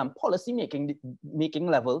level and policy making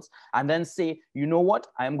levels, and then say, you know what,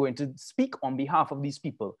 I am going to speak on behalf of these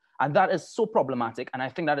people. And that is so problematic. And I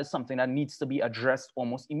think that is something that needs to be addressed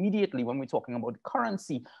almost immediately when we're talking about the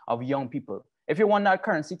currency of young people. If you want that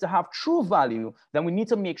currency to have true value, then we need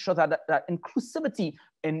to make sure that inclusivity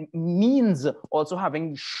means also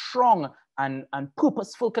having strong and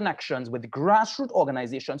purposeful connections with grassroots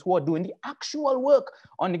organizations who are doing the actual work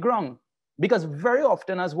on the ground. Because very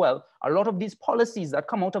often as well, a lot of these policies that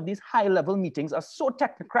come out of these high-level meetings are so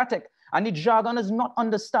technocratic, and the jargon is not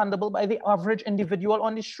understandable by the average individual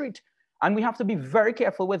on the street. And we have to be very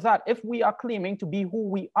careful with that. If we are claiming to be who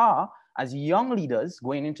we are as young leaders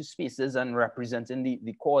going into spaces and representing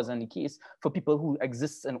the cause and the case for people who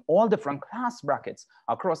exist in all different class brackets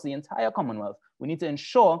across the entire Commonwealth, we need to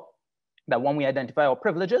ensure that one, we identify our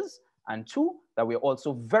privileges, and two, that we're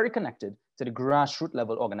also very connected to the grassroots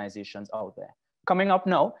level organizations out there. Coming up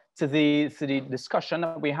now to the discussion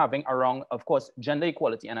that we're having around, of course, gender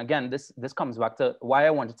equality. And again, this comes back to why I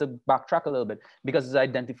wanted to backtrack a little bit, because it's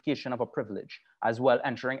identification of a privilege as well,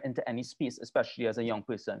 entering into any space, especially as a young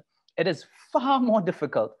person. It is far more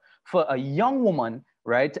difficult for a young woman,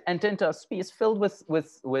 right, to enter into a space filled with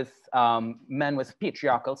men with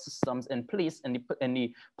patriarchal systems in place in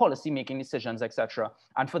the policy-making decisions, etc.,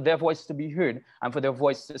 and for their voice to be heard and for their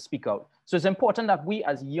voice to speak out. So it's important that we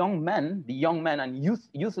as young men, the young men and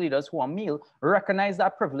youth leaders who are male, recognize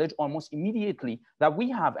that privilege almost immediately that we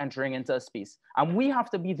have entering into a space. And we have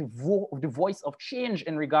to be the voice of change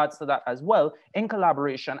in regards to that as well, in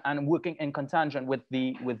collaboration and working in contingent with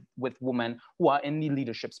women who are in the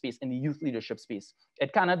leadership space, in the youth leadership space.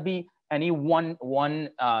 It cannot be any one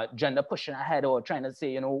gender pushing ahead or trying to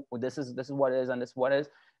say, you know, this is what it is and this is what it is.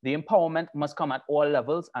 The empowerment must come at all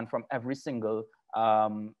levels and from every single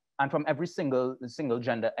single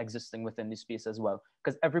gender existing within the space as well,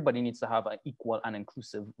 because everybody needs to have an equal and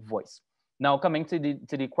inclusive voice. Now, coming to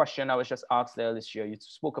the question I was just asked there this year, you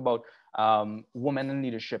spoke about women in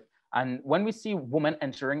leadership. And when we see women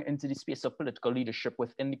entering into the space of political leadership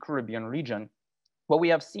within the Caribbean region, what we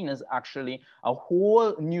have seen is actually a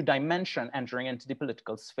whole new dimension entering into the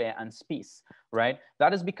political sphere and space, right?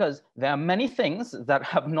 That is because there are many things that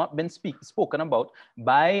have not been spoken about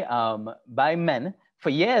by men for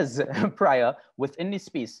years prior within this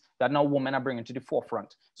space that now women are bringing to the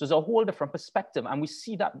forefront. So it's a whole different perspective, and we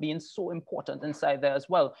see that being so important inside there as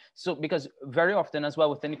well. So because very often as well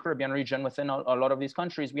within the Caribbean region, within a lot of these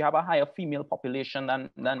countries, we have a higher female population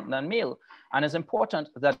than male. And it's important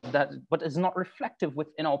that but it's not reflective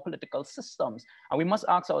within our political systems. And we must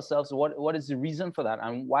ask ourselves, what is the reason for that?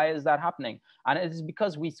 And why is that happening? And it is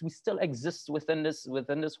because we still exist within this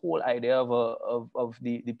whole idea of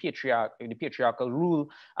the patriarchal rule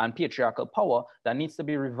and patriarchal power that needs to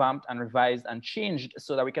be revamped and revised and changed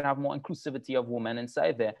so that we can have more inclusivity of women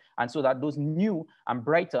inside there, and so that those new and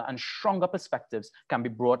brighter and stronger perspectives can be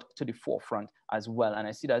brought to the forefront as well. And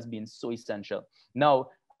I see that as being so essential. Now,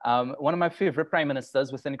 one of my favorite prime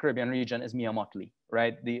ministers within the Caribbean region is Mia Mottley,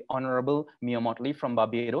 right? The Honorable Mia Mottley from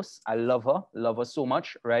Barbados. I love her so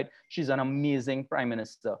much, right? She's an amazing prime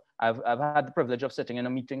minister. I've had the privilege of sitting in a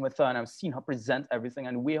meeting with her, and I've seen her present everything,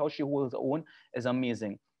 and the way how she holds her own is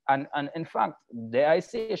amazing. And in fact, dare I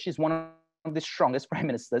say, she's one of the strongest prime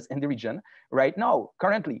ministers in the region right now,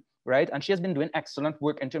 currently, right? And she has been doing excellent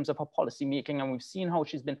work in terms of her policy making, and we've seen how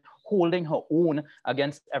she's been holding her own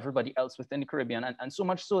against everybody else within the Caribbean, and so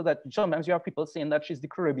much so that sometimes you have people saying that she's the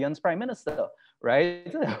Caribbean's prime minister,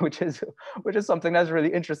 right? which is something that's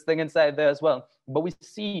really interesting inside there as well. But we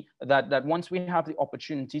see that once we have the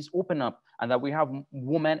opportunities open up and that we have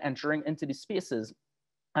women entering into the spaces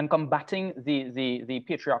and combating the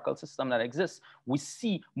patriarchal system that exists, we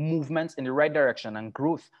see movements in the right direction and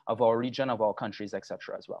growth of our region, of our countries,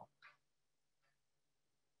 etc. as well.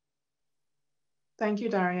 Thank you,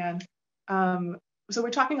 Darian. So we're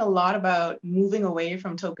talking a lot about moving away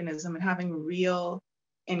from tokenism and having real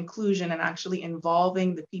inclusion and actually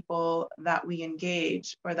involving the people that we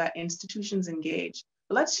engage or that institutions engage.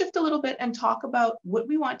 But let's shift a little bit and talk about what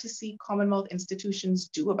we want to see Commonwealth institutions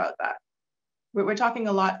do about that. We're talking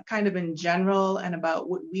a lot kind of in general and about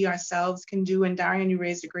what we ourselves can do. And Darian, you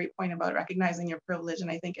raised a great point about recognizing your privilege. And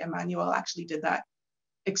I think Emmanuel actually did that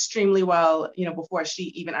extremely well, you know, before she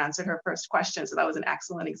even answered her first question. So that was an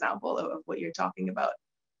excellent example of what you're talking about.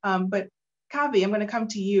 But Kavi, I'm going to come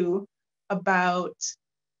to you about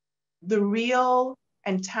the real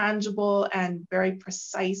and tangible and very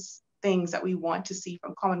precise things that we want to see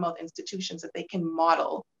from Commonwealth institutions that they can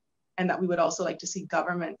model and that we would also like to see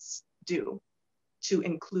governments do to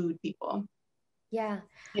include people. Yeah.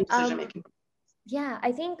 In decision making. Yeah,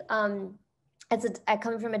 I think I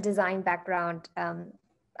come from a design background. I'm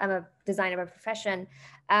a designer by profession.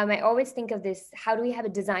 I always think of this: how do we have a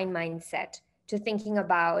design mindset to thinking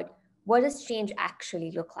about what does change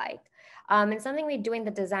actually look like? And something we do in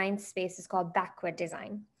the design space is called backward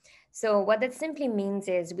design. So what that simply means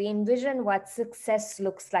is we envision what success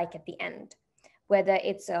looks like at the end. Whether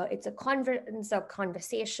it's a conference or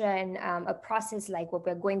conversation, a process like what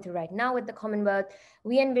we're going through right now with the Commonwealth,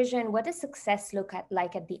 we envision what does success look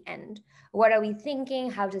like at the end? What are we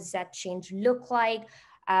thinking? How does that change look like?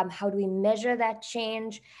 How do we measure that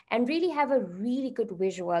change? And really have a really good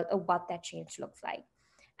visual of what that change looks like.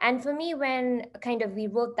 And for me, when kind of we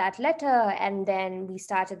wrote that letter and then we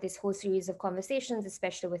started this whole series of conversations,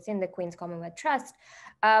 especially within the Queen's Commonwealth Trust,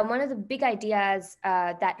 one of the big ideas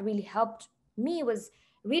that really helped me was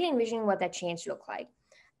really envisioning what that change looked like.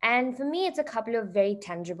 And for me, it's a couple of very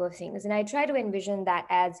tangible things. And I try to envision that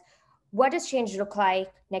as, what does change look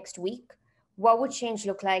like next week? What would change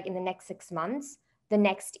look like in the next 6 months, the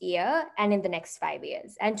next year, and in the next 5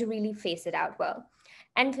 years? And to really face it out well.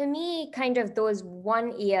 And for me, kind of those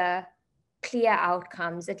 1 year clear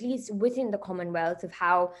outcomes, at least within the Commonwealth, of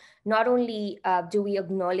how not only do we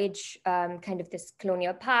acknowledge kind of this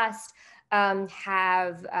colonial past,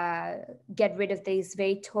 get rid of these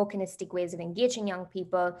very tokenistic ways of engaging young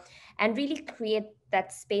people, and really create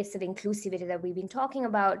that space of inclusivity that we've been talking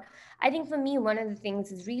about. I think for me, one of the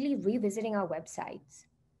things is really revisiting our websites.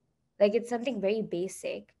 Like, it's something very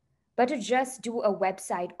basic, but to just do a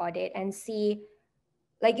website audit and see,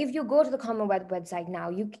 like, if you go to the Commonwealth website now,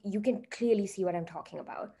 you can clearly see what I'm talking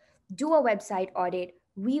about. Do a website audit,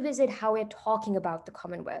 revisit how we're talking about the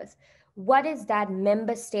Commonwealth. What does that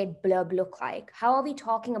member state blurb look like? How are we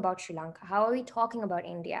talking about Sri Lanka? How are we talking about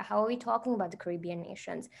India? How are we talking about the Caribbean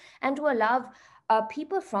nations? And to allow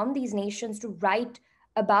people from these nations to write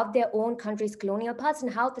about their own country's colonial past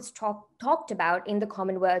and how that's talked about in the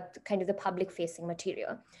Commonwealth, kind of the public facing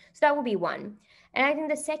material. So that would be one. And I think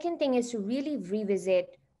the second thing is to really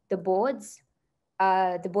revisit the boards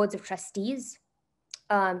of trustees,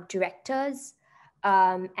 directors,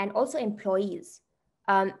 and also employees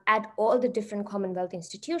at all the different Commonwealth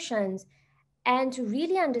institutions, and to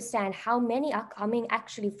really understand how many are coming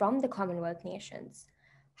actually from the Commonwealth nations.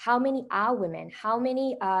 How many are women? How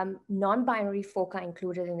many non-binary folk are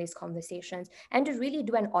included in these conversations? And to really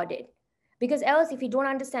do an audit. Because else, if we don't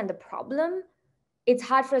understand the problem, it's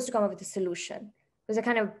hard for us to come up with a solution, because they're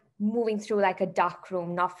kind of moving through like a dark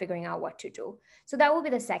room, not figuring out what to do. So that would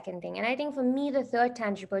be the second thing. And I think for me, the third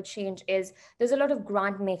tangible change is there's a lot of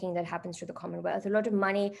grant making that happens through the Commonwealth, a lot of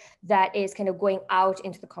money that is kind of going out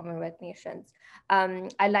into the Commonwealth nations.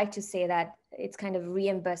 I like to say that it's kind of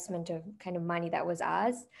reimbursement of kind of money that was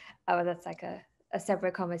ours. That's like a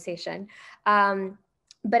separate conversation.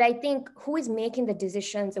 But I think who is making the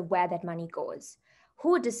decisions of where that money goes?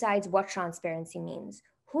 Who decides what transparency means?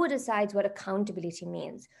 Who decides what accountability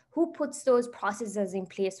means? Who puts those processes in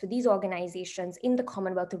place for these organizations in the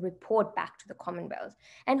Commonwealth to report back to the Commonwealth?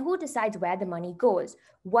 And who decides where the money goes?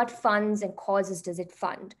 What funds and causes does it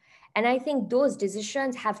fund? And I think those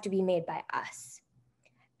decisions have to be made by us.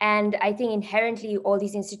 And I think inherently all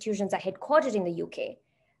these institutions are headquartered in the UK,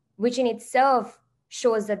 which in itself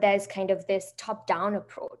shows that there's kind of this top-down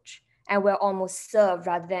approach, and we're almost served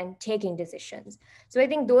rather than taking decisions. So I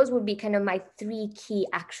think those would be kind of my 3 key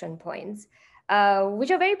action points,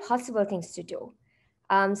 which are very possible things to do.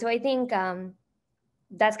 So I think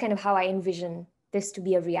that's kind of how I envision this to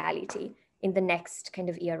be a reality in the next kind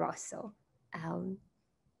of year or so.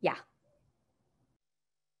 Yeah.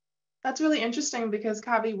 That's really interesting, because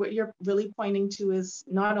Kavi, what you're really pointing to is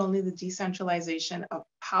not only the decentralization of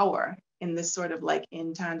power in this sort of like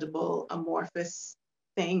intangible, amorphous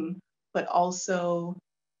thing, but also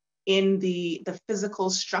in the physical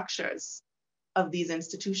structures of these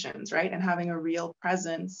institutions, right? And having a real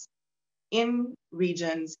presence in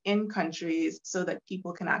regions, in countries, so that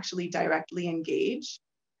people can actually directly engage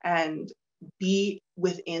and be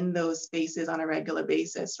within those spaces on a regular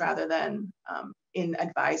basis, rather than in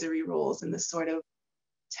advisory roles in this sort of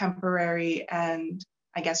temporary and,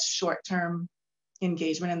 I guess, short-term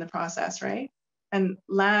engagement in the process, right? And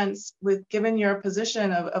Lance, given your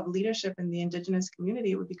position of leadership in the Indigenous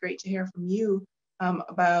community, it would be great to hear from you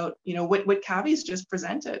about, what Kavi's just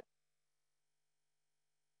presented.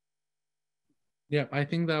 Yeah, I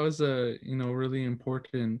think that was a really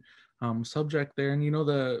important subject there. And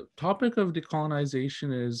the topic of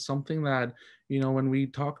decolonization is something that when we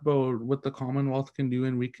talk about what the Commonwealth can do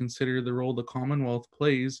and we consider the role the Commonwealth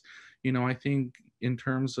plays, I think in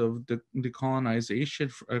terms of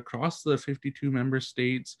decolonization across the 52 member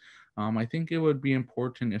states, I think it would be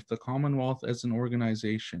important if the Commonwealth as an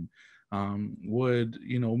organization would,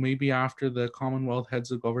 maybe after the Commonwealth heads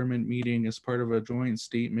of government meeting as part of a joint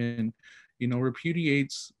statement,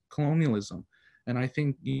 repudiates colonialism. And I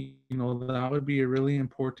think, that would be a really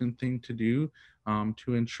important thing to do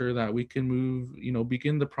to ensure that we can move,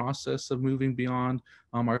 begin the process of moving beyond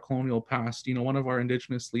our colonial past. One of our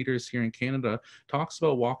Indigenous leaders here in Canada talks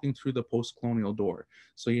about walking through the post-colonial door.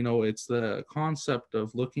 So, it's the concept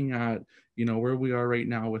of looking at, where we are right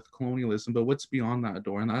now with colonialism, but what's beyond that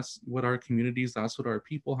door. And that's what our communities, that's what our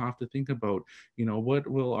people have to think about. What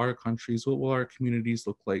will our countries, what will our communities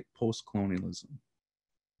look like post-colonialism?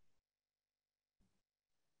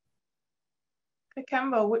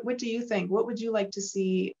 Kemba, what do you think? What would you like to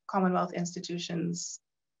see Commonwealth institutions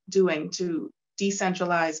doing to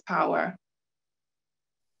decentralize power?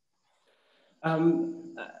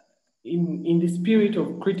 In the spirit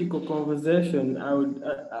of critical conversation, I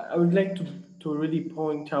would like to really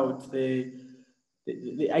point out the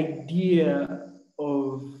idea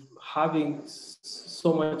of having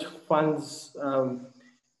so much funds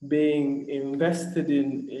being invested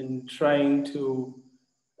in trying to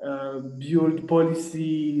build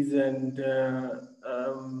policies and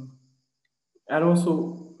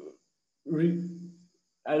also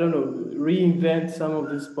reinvent some of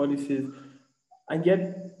these policies, and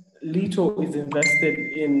yet little is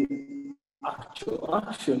invested in actual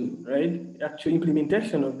action, right? Actual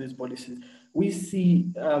implementation of these policies. We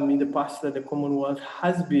see in the past that the Commonwealth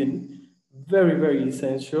has been very, very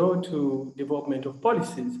essential to development of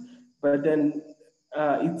policies, but then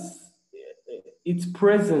its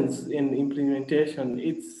presence in implementation,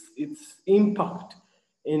 its impact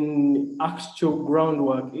in actual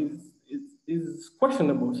groundwork is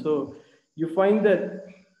questionable. So you find that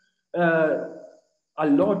a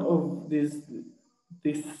lot of these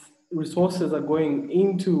resources are going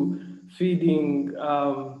into feeding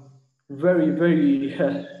very, very,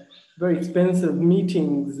 very expensive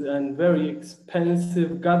meetings and very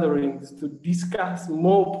expensive gatherings to discuss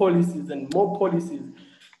more policies and more policies.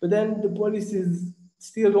 But then the policies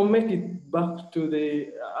still don't make it back to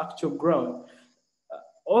the actual ground.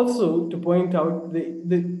 Also, to point out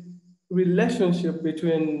the relationship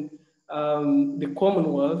between the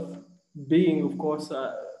Commonwealth being, of course,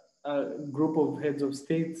 a group of heads of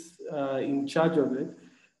states in charge of it,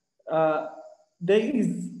 there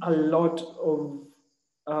is a lot of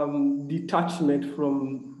detachment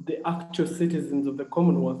from the actual citizens of the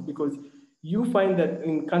Commonwealth, because you find that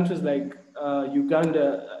in countries like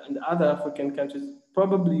Uganda and other African countries,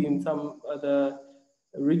 probably in some other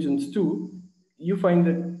regions too, you find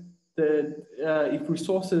that if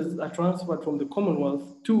resources are transferred from the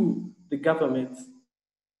Commonwealth to the governments,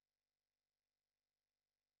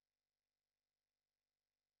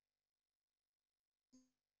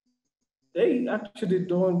 they actually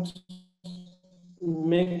don't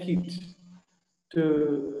make it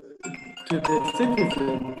to the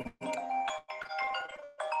citizen.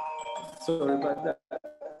 Sorry about that.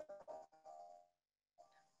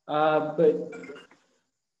 But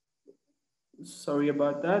sorry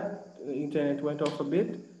about that. The internet went off a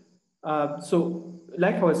bit. So,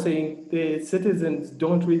 like I was saying, the citizens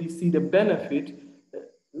don't really see the benefit,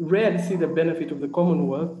 rarely see the benefit of the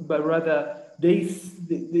Commonwealth, but rather they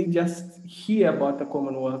just hear about the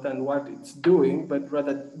Commonwealth and what it's doing, but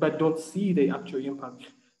don't see the actual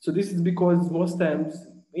impact. So this is because most times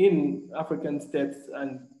in African states,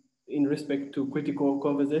 and in respect to critical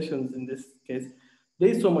conversations in this case, there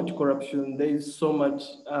is so much corruption, there is so much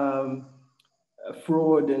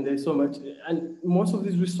fraud, and there's so much, and most of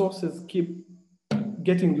these resources keep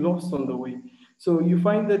getting lost on the way. So you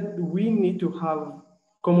find that we need to have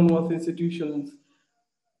Commonwealth institutions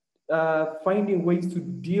finding ways to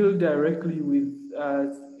deal directly with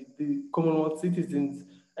the Commonwealth citizens.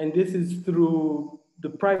 And this is through the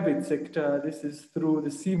private sector, this is through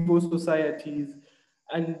the civil societies.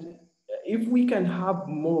 And if we can have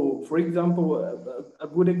more, for example, a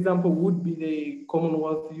good example would be the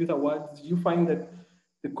Commonwealth Youth Awards. You find that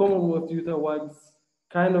the Commonwealth Youth Awards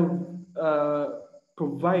kind of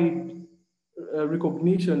provide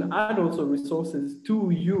recognition and also resources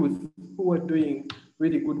to youth who are doing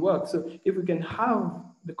really good work. So if we can have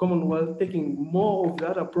the Commonwealth taking more of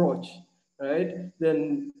that approach, right,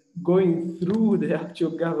 then going through the actual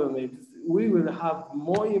government, we will have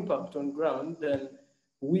more impact on ground than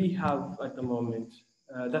we have at the moment.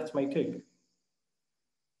 That's my take.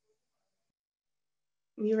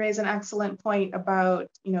 You raise an excellent point about,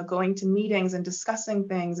 going to meetings and discussing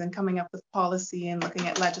things and coming up with policy and looking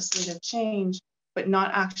at legislative change, but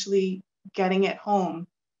not actually getting it home.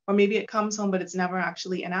 Or maybe it comes home, but it's never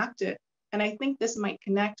actually enacted. And I think this might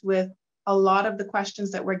connect with a lot of the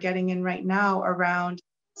questions that we're getting in right now around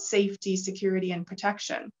safety, security, and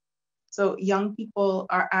protection. So young people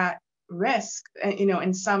are at risk,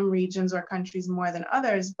 in some regions or countries more than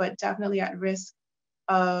others, but definitely at risk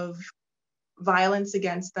of violence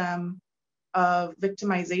against them, of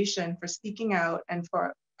victimization for speaking out and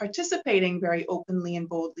for participating very openly and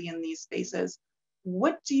boldly in these spaces.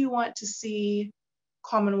 What do you want to see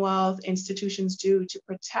Commonwealth institutions do to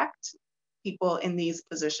protect people in these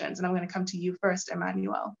positions? And I'm going to come to you first,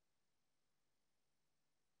 Emmanuel.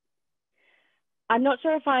 I'm not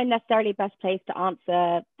sure if I'm necessarily best placed to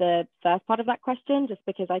answer the first part of that question, just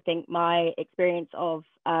because I think my experience of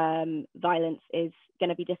violence is going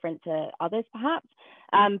to be different to others, perhaps.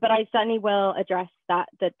 But I certainly will address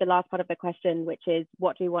the last part of the question, which is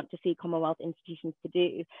what do we want to see Commonwealth institutions to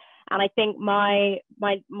do? And I think my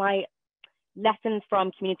lessons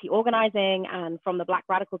from community organizing and from the Black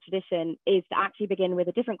radical tradition is to actually begin with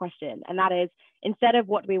a different question. And that is, instead of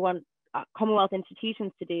what do we want Commonwealth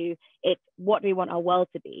institutions to do, it's what do we want our world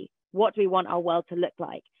to be? What do we want our world to look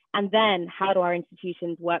like? And then how do our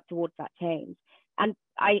institutions work towards that change? And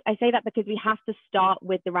I say that because we have to start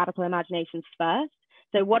with the radical imaginations first.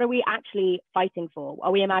 So what are we actually fighting for?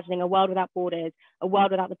 Are we imagining a world without borders, a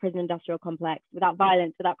world without the prison industrial complex, without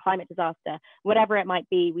violence, without climate disaster, whatever it might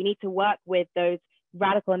be? We need to work with those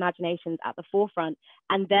radical imaginations at the forefront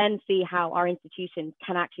and then see how our institutions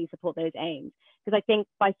can actually support those aims. Because I think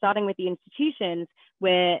by starting with the institutions,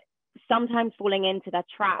 we're sometimes falling into the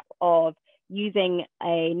trap of using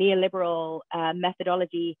a neoliberal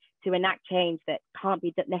methodology to enact change that can't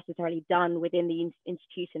be necessarily done within the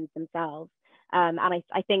institutions themselves. And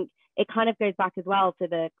I think it kind of goes back as well to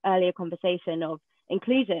the earlier conversation of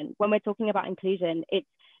inclusion. When we're talking about inclusion, it's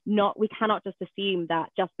not, we cannot just assume that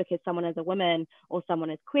just because someone is a woman or someone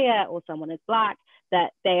is queer or someone is Black,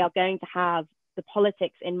 that they are going to have the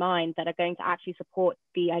politics in mind that are going to actually support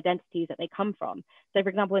the identities that they come from. So for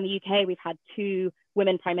example, in the UK, we've had 2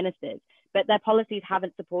 women prime ministers, but their policies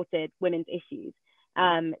haven't supported women's issues.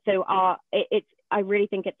 I really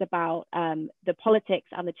think it's about the politics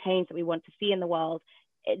and the change that we want to see in the world.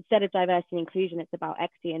 Instead of diversity and inclusion, it's about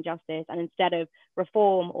equity and justice. And instead of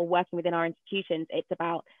reform or working within our institutions, it's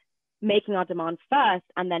about making our demands first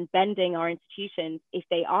and then bending our institutions, if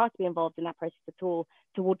they are to be involved in that process at all,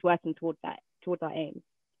 towards working towards our aims.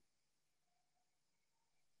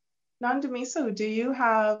 Nandamiso, do you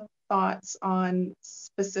have thoughts on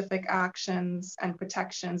specific actions and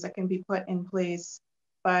protections that can be put in place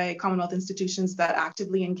by Commonwealth institutions that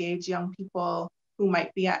actively engage young people who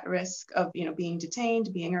might be at risk of being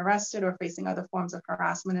detained, being arrested, or facing other forms of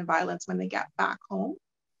harassment and violence when they get back home?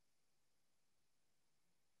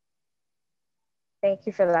 Thank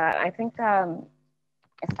you for that. I think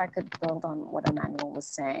if I could build on what Emmanuel was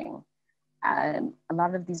saying, a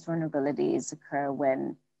lot of these vulnerabilities occur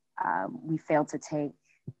when we fail to take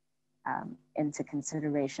into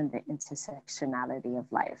consideration the intersectionality of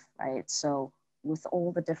life, right? So with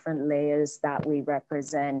all the different layers that we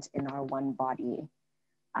represent in our one body,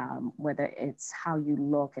 whether it's how you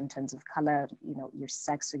look in terms of color, your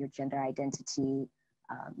sex or your gender identity,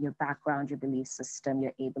 your background, your belief system,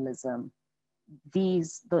 your ableism,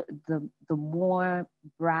 the more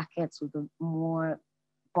brackets or the more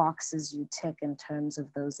boxes you tick in terms of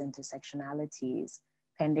those intersectionalities,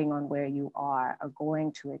 depending on where you are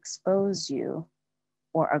going to expose you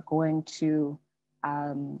or are going to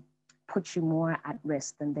put you more at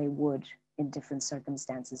risk than they would in different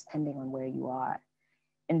circumstances, depending on where you are.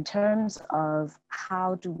 In terms of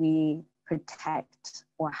how do we protect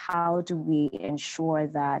or how do we ensure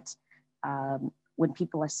that when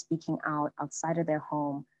people are speaking out outside of their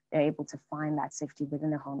home, they're able to find that safety within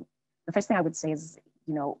their home? The first thing I would say is,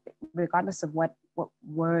 regardless of what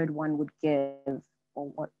word one would give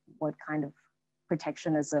or what kind of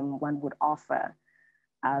protectionism one would offer,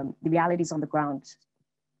 the realities on the ground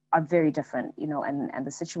are very different, and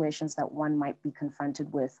the situations that one might be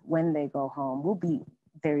confronted with when they go home will be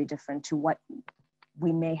very different to what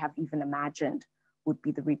we may have even imagined would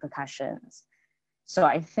be the repercussions. So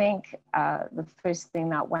I think the first thing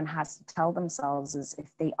that one has to tell themselves is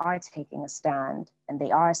if they are taking a stand and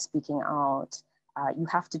they are speaking out, you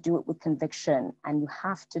have to do it with conviction, and you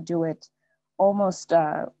have to do it almost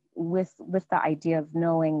with the idea of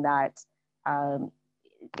knowing that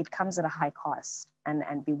it comes at a high cost,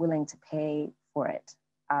 and be willing to pay for it,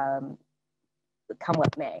 come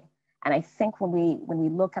what may. And I think when we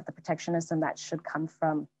look at the protectionism that should come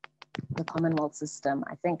from the Commonwealth system,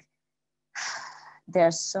 I think there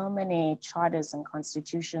are so many charters and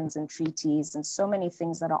constitutions and treaties and so many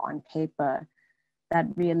things that are on paper that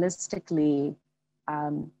realistically,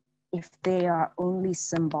 if they are only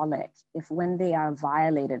symbolic, if when they are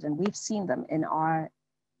violated, and we've seen them in our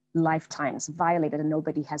lifetimes violated and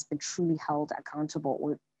nobody has been truly held accountable,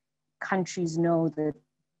 or countries know that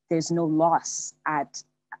there's no loss at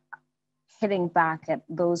hitting back at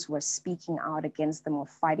those who are speaking out against them or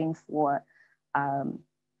fighting for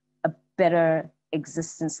a better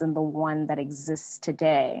existence than the one that exists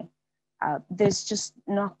today, there's just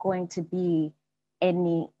not going to be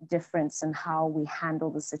any difference in how we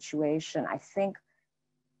handle the situation. I think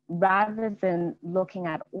rather than looking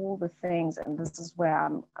at all the things, and this is where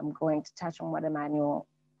I'm going to touch on what Emmanuel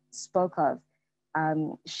spoke of.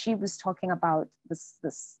 She was talking about this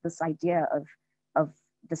idea of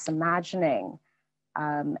this imagining,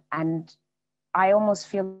 and I almost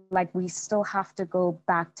feel like we still have to go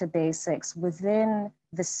back to basics. Within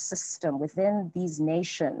the system, within these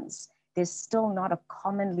nations, there's still not a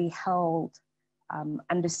commonly held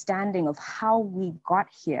understanding of how we got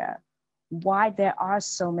here, why there are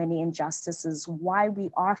so many injustices, why we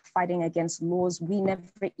are fighting against laws we never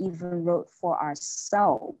even wrote for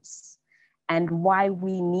ourselves, and why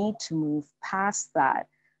we need to move past that.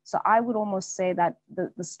 So I would almost say that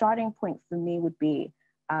the starting point for me would be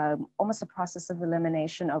almost a process of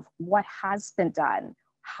elimination of what has been done.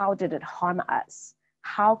 How did it harm us?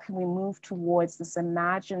 How can we move towards this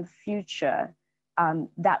imagined future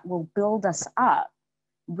that will build us up,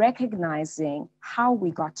 recognizing how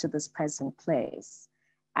we got to this present place?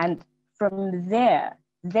 And from there,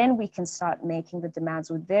 then we can start making the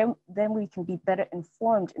demands. Then we can be better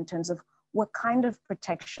informed in terms of what kind of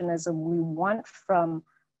protectionism we want from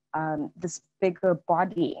this bigger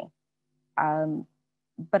body.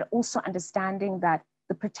 But also understanding that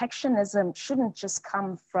the protectionism shouldn't just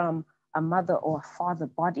come from a mother or a father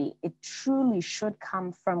body. It truly should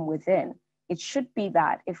come from within. It should be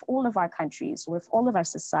that if all of our countries or if all of our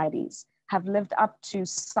societies have lived up to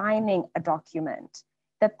signing a document,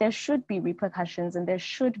 that there should be repercussions and there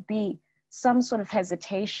should be some sort of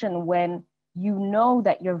hesitation when you know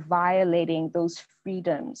that you're violating those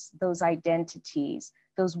freedoms, those identities,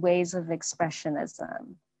 those ways of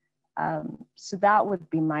expressionism. So that would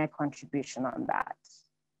be my contribution on that.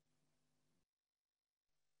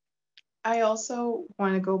 I also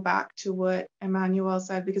want to go back to what Emmanuel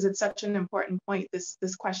said, because it's such an important point, this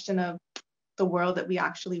question of the world that we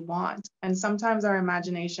actually want. And sometimes our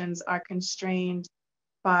imaginations are constrained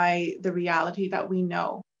by the reality that we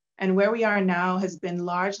know. And where we are now has been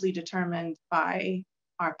largely determined by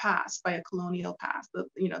our past, by a colonial past,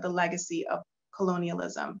 the legacy of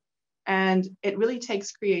colonialism. And it really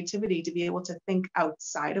takes creativity to be able to think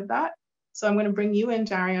outside of that. So I'm going to bring you in,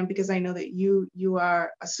 Darian, because I know that you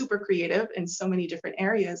are a super creative in so many different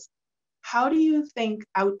areas. How do you think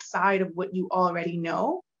outside of what you already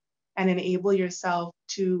know and enable yourself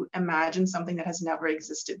to imagine something that has never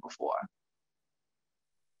existed before?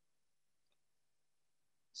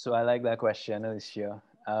 So I like that question, Alicia.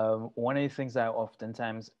 One of the things I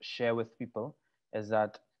oftentimes share with people is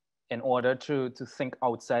that in order to think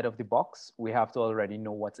outside of the box, we have to already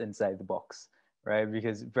know what's inside the box, right?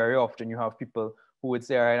 Because very often you have people who would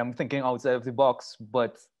say, all right, I'm thinking outside of the box,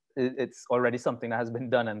 but it's already something that has been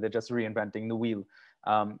done and they're just reinventing the wheel.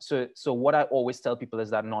 So what I always tell people is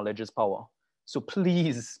that knowledge is power. So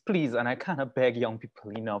please, and I kind of beg young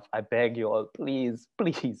people enough, I beg you all, please,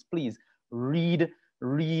 read,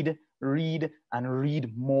 and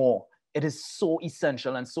read more. It is so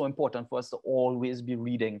essential and so important for us to always be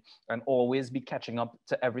reading and always be catching up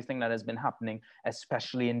to everything that has been happening,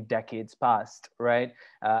 especially in decades past, right?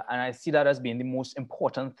 And I see that as being the most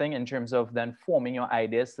important thing in terms of then forming your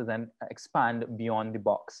ideas to then expand beyond the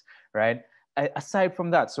box, right? Aside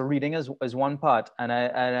from that, so reading is one part, and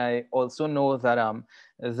I also know that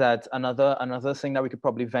that another thing that we could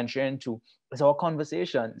probably venture into is our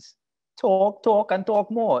conversations. Talk and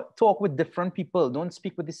talk more. Talk with different people. Don't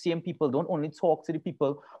speak with the same people. Don't only talk to the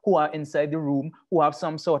people who are inside the room, who have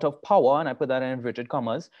some sort of power, and I put that in inverted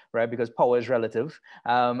commas, right? Because power is relative.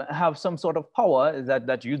 Have some sort of power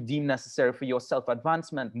that you deem necessary for your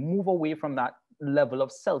self-advancement. Move away from that level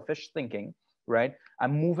of selfish thinking, right?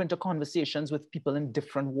 And move into conversations with people in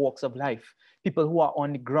different walks of life. People who are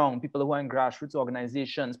on the ground, people who are in grassroots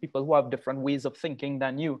organizations, people who have different ways of thinking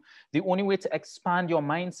than you. The only way to expand your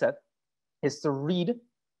mindset is to read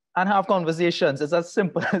and have conversations. It's as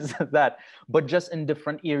simple as that, but just in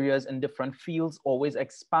different areas, in different fields, always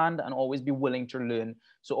expand and always be willing to learn.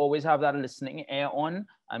 So always have that listening ear on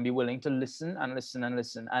and be willing to listen and listen and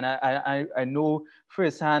listen. And I know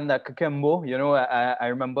firsthand that Kakembo, you know, I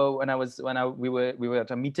remember when we were at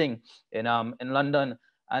a meeting in London,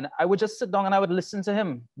 and I would just sit down and I would listen to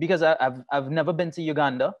him because I've never been to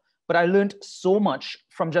Uganda, but I learned so much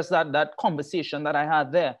from just that conversation that I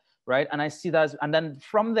had there. Right. And I see that. And then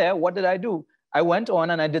from there, what did I do? I went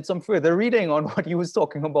on and I did some further reading on what he was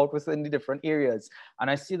talking about within the different areas.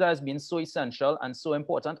 And I see that as being so essential and so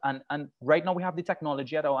important. And right now we have the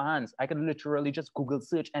technology at our hands. I can literally just Google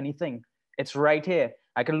search anything. It's right here.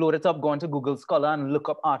 I can load it up, go into Google Scholar and look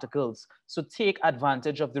up articles. So take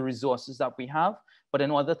advantage of the resources that we have. But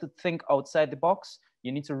in order to think outside the box,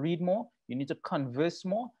 you need to read more, you need to converse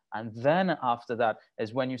more. And then after that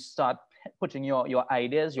is when you start putting your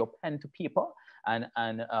ideas, your pen to paper, and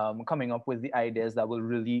coming up with the ideas that will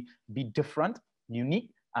really be different,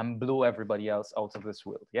 unique, and blow everybody else out of this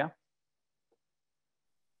world. Yeah.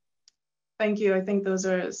 Thank you. I think those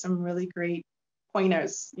are some really great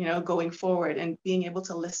pointers, going forward, and being able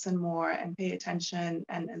to listen more and pay attention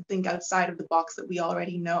and think outside of the box that we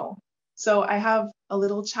already know. So I have a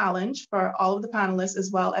little challenge for all of the panelists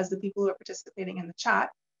as well as the people who are participating in the chat.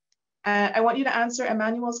 And I want you to answer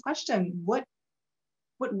Emmanuel's question. What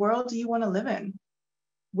world do you want to live in?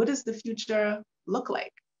 What does the future look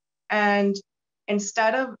like? And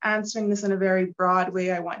instead of answering this in a very broad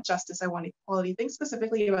way, I want justice, I want equality, think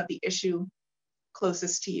specifically about the issue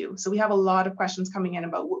closest to you. So we have a lot of questions coming in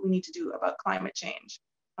about what we need to do about climate change,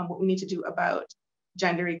 what we need to do about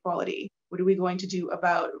gender equality, what are we going to do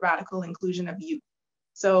about radical inclusion of youth?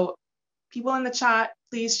 So people in the chat,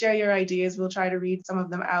 please share your ideas. We'll try to read some of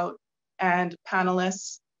them out. And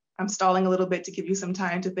panelists, I'm stalling a little bit to give you some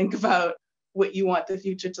time to think about what you want the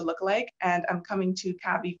future to look like. And I'm coming to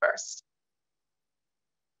Kavi first.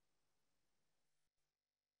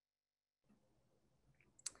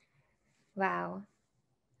 Wow.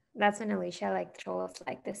 That's when Alicia throws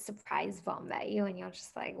this surprise bomb at you and you're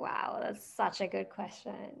just like, wow, that's such a good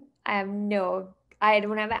question. I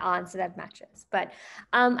don't have an answer that matches. But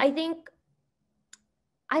I think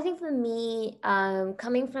for me,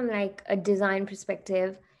 coming from a design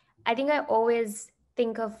perspective, I think I always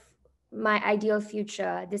think of my ideal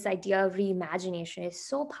future, this idea of reimagination is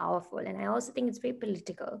so powerful. And I also think it's very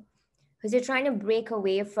political, because you're trying to break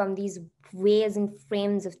away from these ways and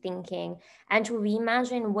frames of thinking and to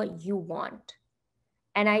reimagine what you want.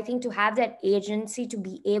 And I think to have that agency to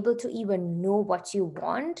be able to even know what you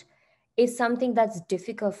want is something that's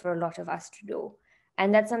difficult for a lot of us to do.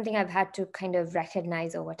 And that's something I've had to kind of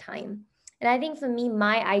recognize over time. And I think for me,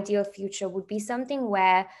 my ideal future would be something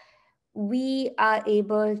where we are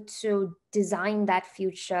able to design that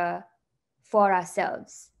future for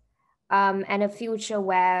ourselves, and a future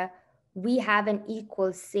where we have an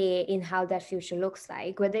equal say in how that future looks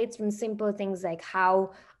like, whether it's from simple things like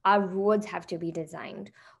how our roads have to be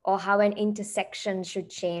designed, or how an intersection should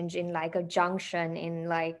change in a junction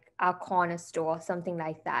in our corner store, something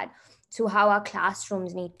like that, to how our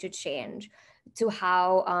classrooms need to change, to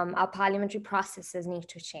how our parliamentary processes need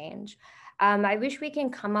to change. I wish we can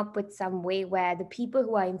come up with some way where the people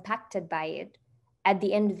who are impacted by it, at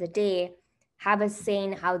the end of the day, have a say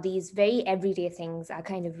in how these very everyday things are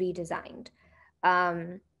kind of redesigned.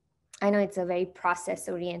 I know it's a very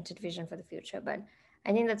process-oriented vision for the future, but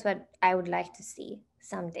I think that's what I would like to see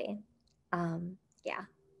someday. Yeah.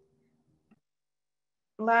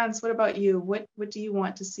 Lance, what about you? What do you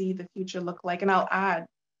want to see the future look like? And I'll add,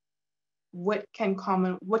 what can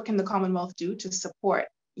the Commonwealth do to support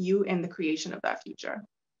you in the creation of that future?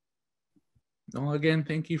 Well, again,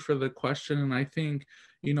 thank you for the question. And I think,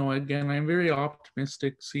 again, I'm very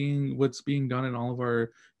optimistic seeing what's being done in all of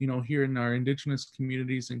our, here in our Indigenous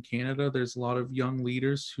communities in Canada. There's a lot of young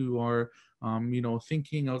leaders who are,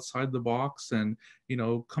 thinking outside the box and,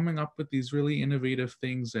 coming up with these really innovative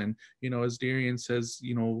things. And, as Darian says,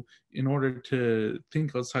 in order to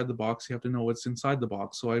think outside the box, you have to know what's inside the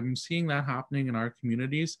box. So I'm seeing that happening in our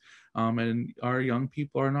communities. And our young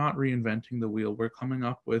people are not reinventing the wheel. We're coming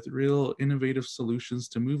up with real innovative solutions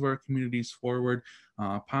to move our communities forward,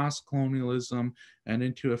 past colonialism and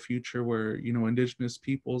into a future where, Indigenous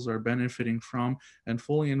peoples are benefiting from and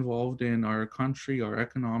fully involved in our country, our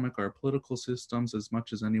economic, our political systems as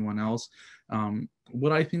much as anyone else.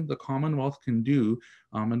 What I think the Commonwealth can do,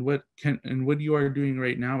 and what you are doing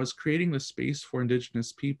right now, is creating the space for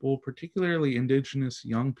Indigenous people, particularly Indigenous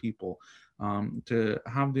young people, to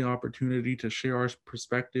have the opportunity to share our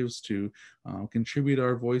perspectives, to contribute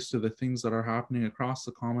our voice to the things that are happening across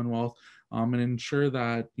the Commonwealth, and ensure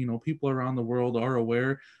that people around the world are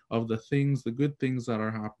aware of the good things that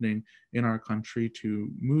are happening in our country, to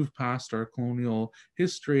move past our colonial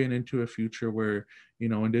history and into a future where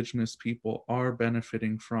Indigenous people are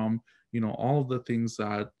benefiting from all of the things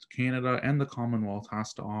that Canada and the Commonwealth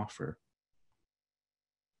has to offer.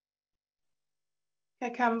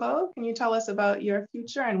 Kembo, can you tell us about your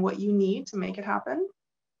future and what you need to make it happen?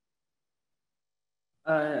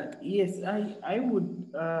 Yes, I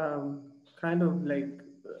would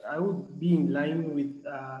I would be in line with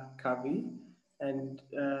Kavi, and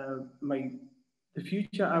the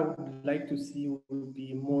future I would like to see would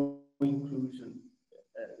be more inclusion.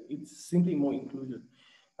 It's simply more inclusion.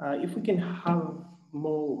 If we can have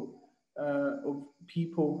more of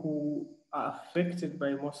people who are affected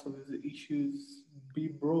by most of the issues be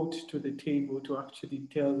brought to the table to actually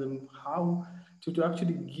tell them how to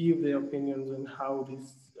actually give their opinions on how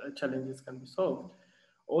these challenges can be solved.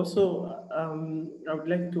 Also, I would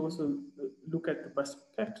like to also look at the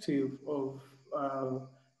perspective of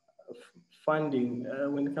funding.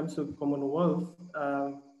 When it comes to Commonwealth,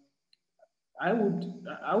 I would,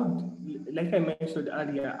 like I mentioned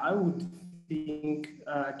earlier, I would think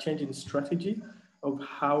a change in strategy of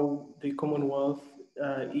how the Commonwealth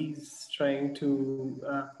is trying to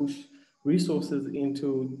push resources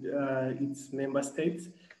into its member states.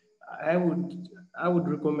 I would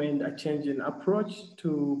recommend a change in approach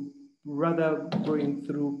to rather going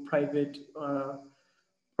through private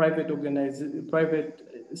private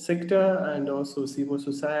sector and also civil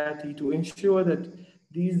society to ensure that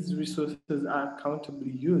these resources are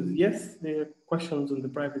accountably used. Yes, there are questions on the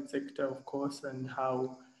private sector, of course, and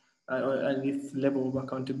how and its level of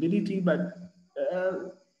accountability, but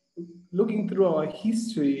looking through our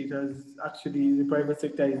history, it has actually, the private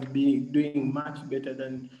sector is doing much better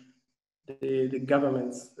than the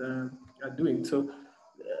governments are doing. So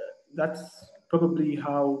that's probably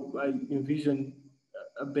how I envision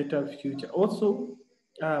a better future. Also,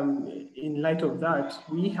 in light of that,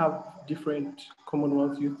 we have different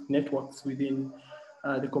Commonwealth youth networks within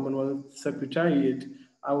the Commonwealth Secretariat.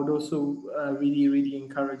 I would also really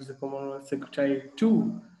encourage the Commonwealth Secretariat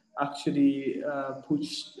to actually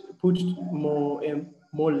put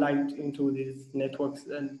more light into these networks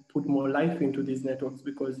and put more life into these networks,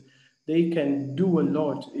 because they can do a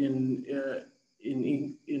lot in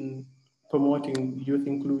promoting youth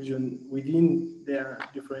inclusion within their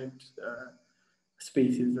different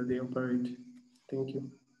spaces that they operate. Thank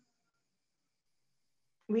you.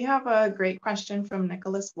 We have a great question from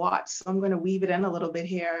Nicholas Watts, so I'm going to weave it in a little bit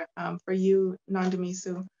here for you,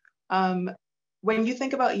 Nandamisu. When you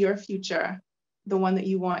think about your future, the one that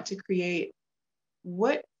you want to create,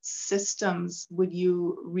 what systems would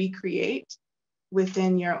you recreate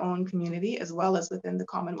within your own community as well as within the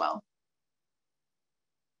Commonwealth?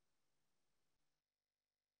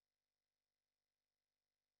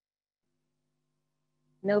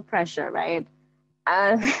 No pressure, right?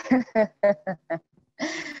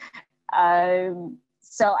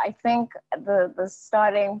 So I think the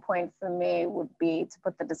starting point for me would be to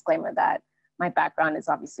put the disclaimer that my background is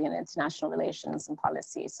obviously in international relations and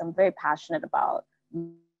policy. So I'm very passionate about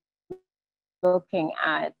looking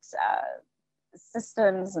at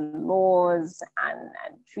systems and laws and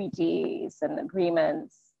treaties and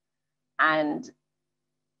agreements. And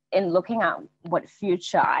in looking at what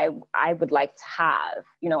future I would like to have,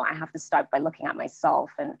 I have to start by looking at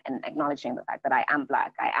myself and acknowledging the fact that I am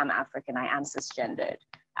Black, I am African, I am cisgendered,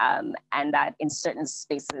 and that in certain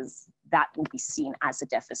spaces that will be seen as a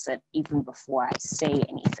deficit even before I say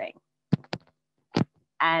anything.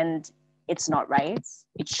 And it's not right,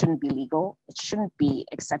 it shouldn't be legal, it shouldn't be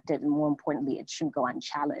accepted, and more importantly, it shouldn't go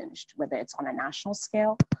unchallenged, whether it's on a national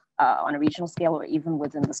scale, on a regional scale, or even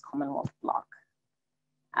within this Commonwealth bloc.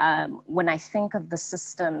 When I think of the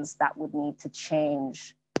systems that would need to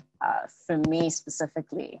change, for me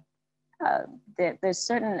specifically, there's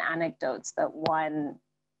certain anecdotes that one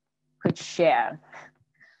could share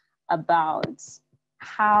about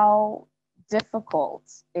how difficult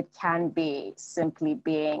it can be simply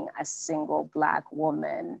being a single Black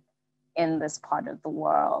woman in this part of the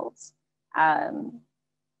world. From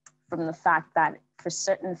the fact that for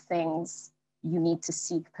certain things, you need to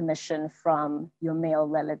seek permission from your male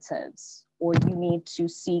relatives, or you need to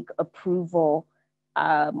seek approval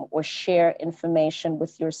or share information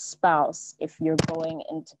with your spouse if you're going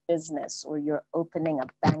into business or you're opening a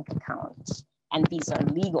bank account. And these are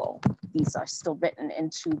legal. These are still written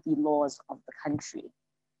into the laws of the country.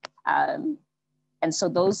 And so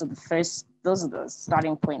those are the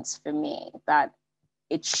starting points for me, that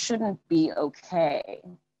it shouldn't be okay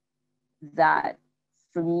that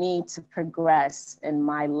for me to progress in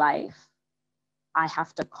my life, I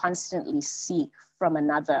have to constantly seek from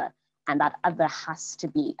another, and that other has to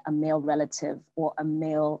be a male relative or a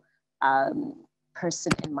male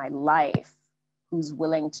person in my life who's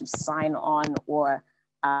willing to sign on or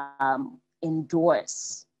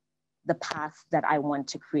endorse the path that I want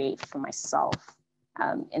to create for myself.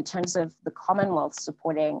 In terms of the Commonwealth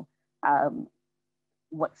supporting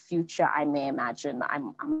what future I may imagine,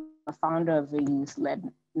 I'm a founder of a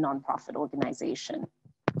youth-led nonprofit organization.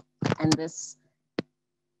 And this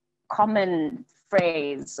common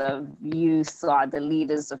phrase of youth are the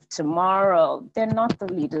leaders of tomorrow, they're not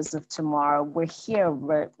the leaders of tomorrow. We're here,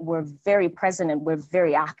 we're very present, and we're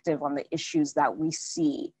very active on the issues that we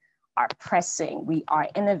see are pressing. We are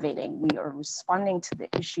innovating, we are responding to the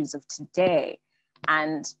issues of today.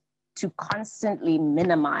 And to constantly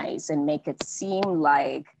minimize and make it seem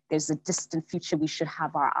like there's a distant future we should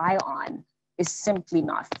have our eye on is simply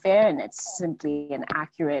not fair, and it's simply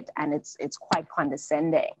inaccurate, and it's quite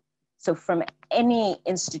condescending. So from any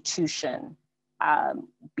institution,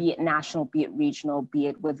 be it national, be it regional, be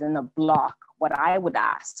it within a block, what I would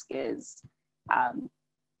ask is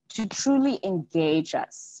to truly engage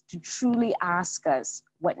us, to truly ask us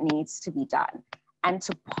what needs to be done, and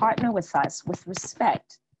to partner with us with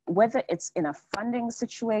respect, whether it's in a funding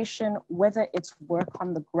situation, whether it's work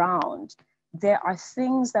on the ground. There are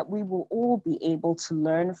things that we will all be able to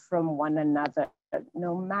learn from one another,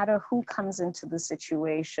 no matter who comes into the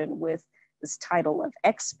situation with this title of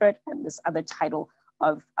expert and this other title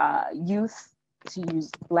of youth, to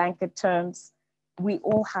use blanket terms. We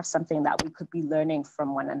all have something that we could be learning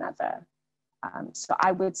from one another. So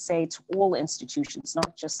I would say to all institutions,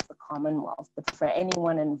 not just the Commonwealth, but for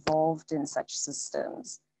anyone involved in such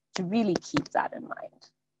systems, to really keep that in mind.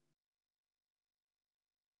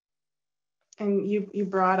 And you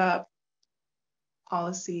brought up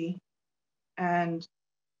policy and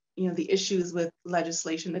the issues with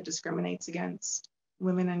legislation that discriminates against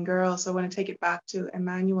women and girls. So I want to take it back to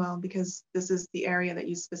Emmanuel, because this is the area that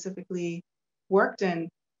you specifically worked in.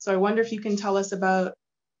 So I wonder if you can tell us about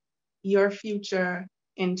your future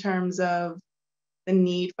in terms of the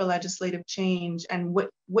need for legislative change and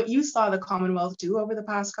what you saw the Commonwealth do over the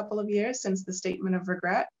past couple of years since the Statement of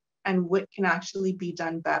Regret, and what can actually be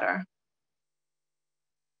done better.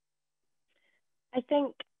 I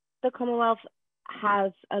think the Commonwealth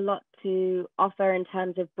has a lot to offer in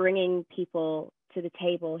terms of bringing people to the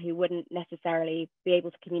table who wouldn't necessarily be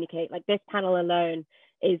able to communicate. Like, this panel alone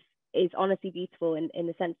is honestly beautiful in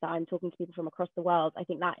the sense that I'm talking to people from across the world. I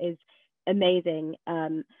think that is amazing.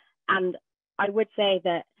 And I would say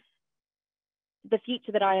that the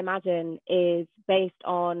future that I imagine is based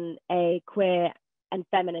on a queer and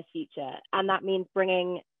feminist future. And that means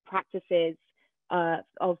bringing practices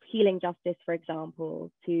of healing justice, for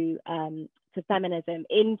example, to feminism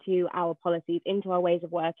into our policies, into our ways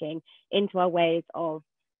of working, into our ways of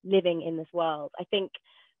living in this world. I think,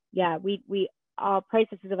 yeah, our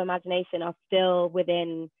processes of imagination are still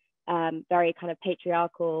within very kind of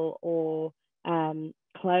patriarchal or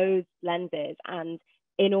closed lenses. And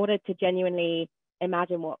in order to genuinely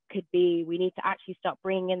imagine what could be, we need to actually start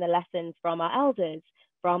bringing in the lessons from our elders,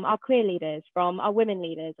 from our queer leaders, from our women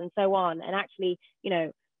leaders, and so on, and actually,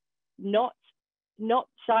 not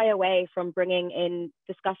shy away from bringing in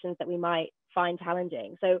discussions that we might find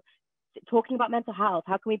challenging. So talking about mental health,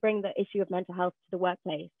 how can we bring the issue of mental health to the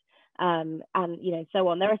workplace? And so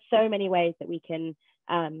on. There are so many ways that we can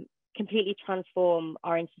completely transform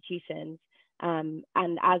our institutions. And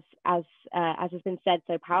as has been said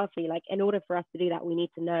so powerfully, like, in order for us to do that, we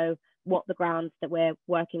need to know what the grounds that we're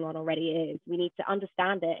working on already is. We need to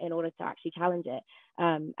understand it in order to actually challenge it.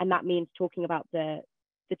 And that means talking about the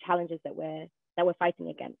challenges that we're fighting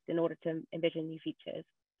against in order to envision new futures.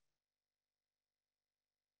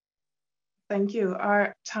 Thank you.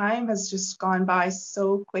 Our time has just gone by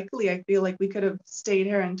so quickly. I feel like we could have stayed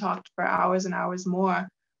here and talked for hours and hours more,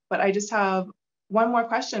 but I just have one more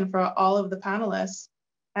question for all of the panelists.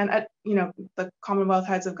 And the Commonwealth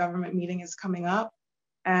Heads of Government meeting is coming up,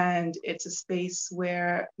 and it's a space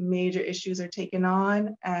where major issues are taken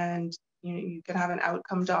on, and you could have an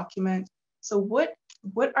outcome document. So what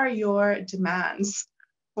are your demands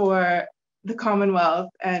for the Commonwealth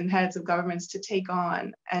and heads of governments to take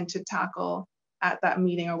on and to tackle at that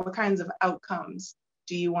meeting? Or what kinds of outcomes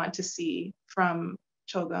do you want to see from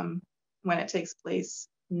CHOGM when it takes place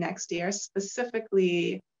next year,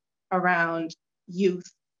 specifically around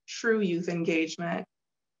youth, true youth engagement,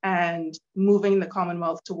 and moving the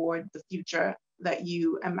Commonwealth toward the future that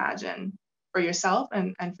you imagine for yourself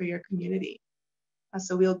and for your community?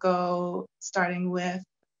 So we'll go starting with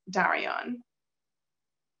Darion.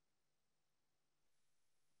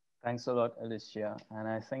 Thanks a lot, Alicia. And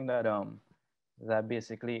I think that that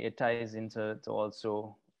basically it ties into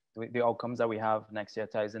also the outcomes that we have next year,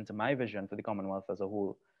 ties into my vision for the Commonwealth as a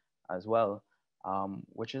whole as well,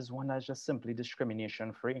 which is one that's just simply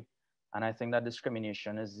discrimination free. And I think that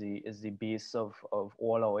discrimination is the base of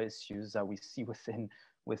all our issues that we see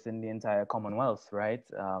within the entire Commonwealth, right?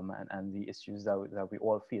 And the issues that we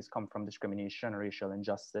all face come from discrimination, racial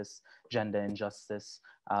injustice, gender injustice,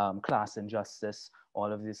 class injustice,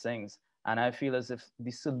 all of these things. And I feel as if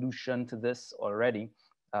the solution to this already,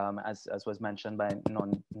 as was mentioned by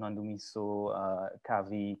Nondumiso,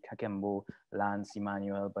 Kavi, Kakembo, Lance,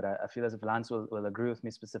 Emmanuel, but I feel as if Lance will agree with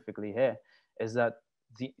me specifically here, is that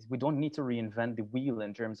we don't need to reinvent the wheel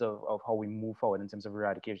in terms of how we move forward in terms of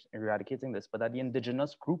eradicating this, but that the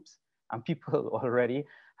indigenous groups and people already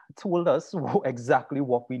told us exactly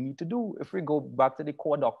what we need to do. If we go back to the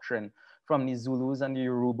core doctrine, from the Zulus and the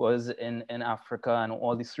Yorubas in Africa and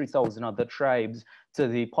all these 3,000 other tribes to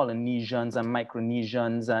the Polynesians and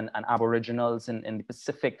Micronesians and Aboriginals in the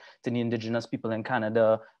Pacific, to the indigenous people in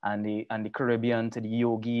Canada and the Caribbean, to the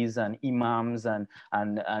yogis and imams and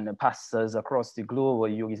pastors across the globe, or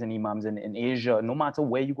yogis and imams in Asia. No matter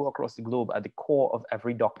where you go across the globe, at the core of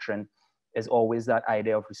every doctrine is always that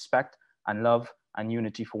idea of respect and love and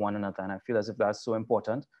unity for one another. And I feel as if that's so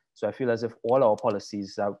important. So I feel as if all our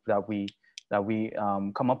policies that we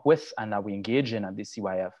come up with and that we engage in at the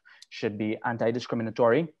CYF should be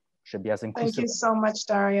anti-discriminatory, should be as inclusive. Thank you so much,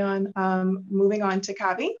 Darion. Moving on to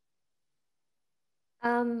Kavi.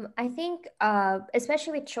 I think,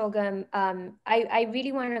 especially with CHOGM, I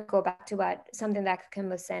really want to go back to something that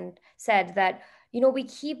Kimber said that, we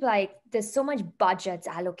keep there's so much budgets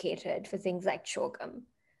allocated for things like CHOGM.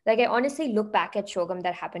 I honestly look back at CHOGM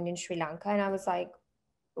that happened in Sri Lanka and I was like,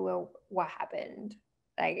 well, what happened?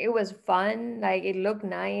 It was fun. It looked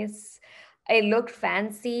nice. It looked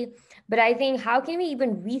fancy. But I think, how can we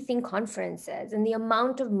even rethink conferences and the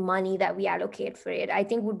amount of money that we allocate for it? I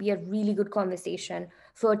think would be a really good conversation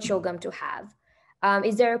for CHOGM to have.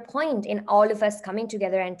 Is there a point in all of us coming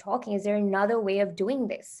together and talking? Is there another way of doing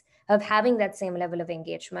this, of having that same level of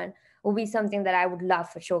engagement? Will be something that I would love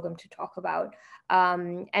for CHOGM to talk about.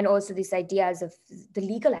 And also these ideas of the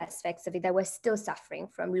legal aspects of it that we're still suffering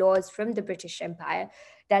from, laws from the British Empire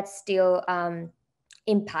that still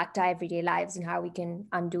impact our everyday lives and how we can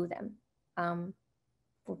undo them,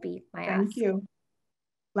 would be my ask. Thank you.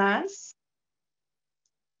 Lance?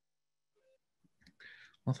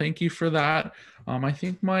 Well, thank you for that. I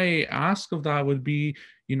think my ask of that would be,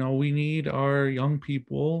 we need our young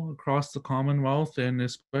people across the Commonwealth and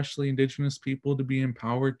especially Indigenous people to be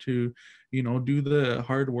empowered to, do the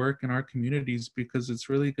hard work in our communities, because it's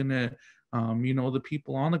really going to, the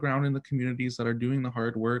people on the ground in the communities that are doing the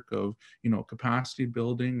hard work of, capacity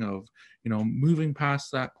building, of, moving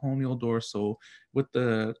past that colonial door. So what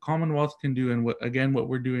the Commonwealth can do, and what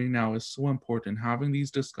we're doing now is so important, having these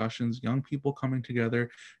discussions, young people coming together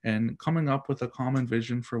and coming up with a common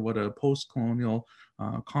vision for what a post-colonial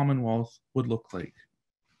Commonwealth would look like.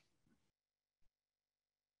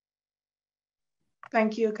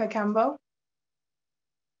 Thank you, Kakembo.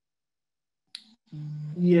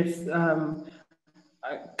 Yes,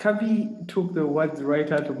 Kavi took the words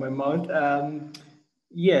right out of my mouth.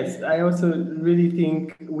 Yes, I also really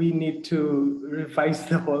think we need to revise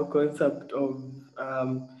the whole concept of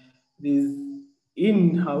these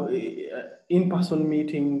in-person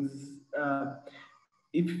meetings.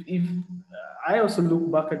 If I also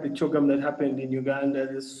look back at the CHOGM that happened in Uganda,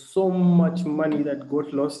 there's so much money that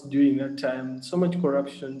got lost during that time, so much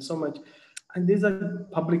corruption, so much. And these are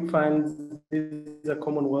public funds, these are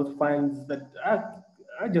Commonwealth funds that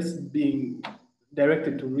are just being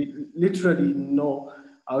directed to literally no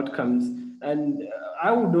outcomes. And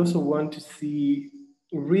I would also want to see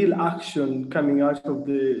real action coming out of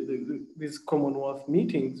these Commonwealth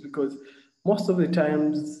meetings, because most of the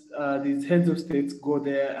times these heads of states go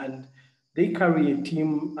there and they carry a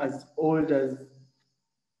team as old as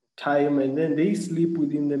time, and then they sleep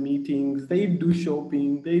within the meetings, they do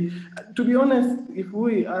shopping. To be honest, if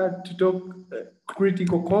we are to talk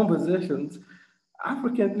critical conversations,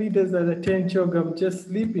 African leaders that attend CHOGM just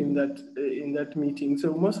sleep in that meeting.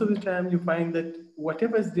 So most of the time you find that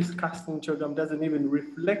whatever is discussed in CHOGM doesn't even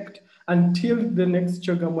reflect until the next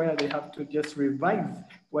CHOGM, where they have to just revise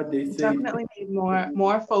what they say. Definitely need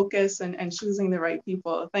more focus and choosing the right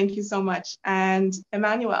people. Thank you so much. And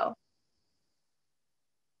Emmanuel.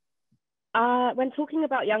 When talking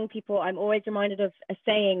about young people, I'm always reminded of a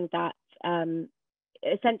saying that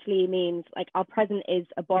essentially means our present is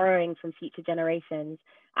a borrowing from future generations.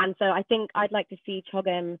 And so I think I'd like to see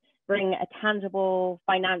CHOGM bring a tangible,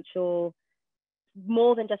 financial,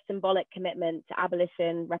 more than just symbolic commitment to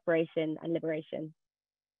abolition, reparation, and liberation.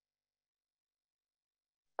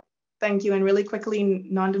 Thank you. And really quickly,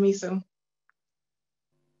 Nandamisu.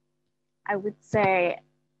 I would say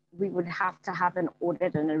we would have to have an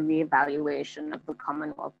audit and a reevaluation of the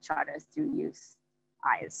Commonwealth Charters through youth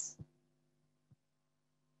eyes.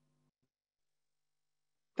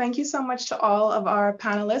 Thank you so much to all of our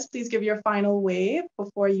panelists. Please give your final wave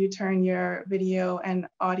before you turn your video and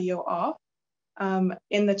audio off.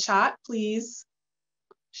 In the chat, please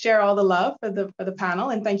share all the love for the panel,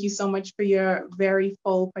 and thank you so much for your very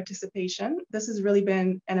full participation. This has really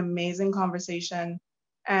been an amazing conversation,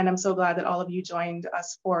 and I'm so glad that all of you joined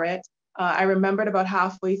us for it. I remembered about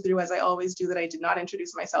halfway through, as I always do, that I did not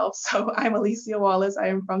introduce myself. So I'm Alicia Wallace. I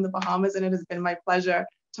am from the Bahamas, and it has been my pleasure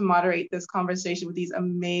to moderate this conversation with these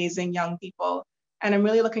amazing young people. And I'm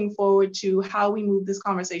really looking forward to how we move this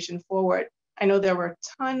conversation forward. I know there were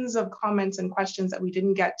tons of comments and questions that we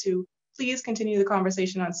didn't get to. Please continue the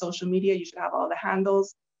conversation on social media. You should have all the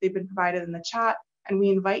handles. They've been provided in the chat. And we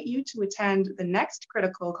invite you to attend the next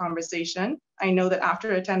critical conversation. I know that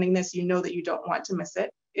after attending this, you know that you don't want to miss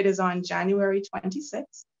it. It is on January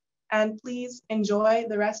 26th. And please enjoy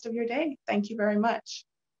the rest of your day. Thank you very much.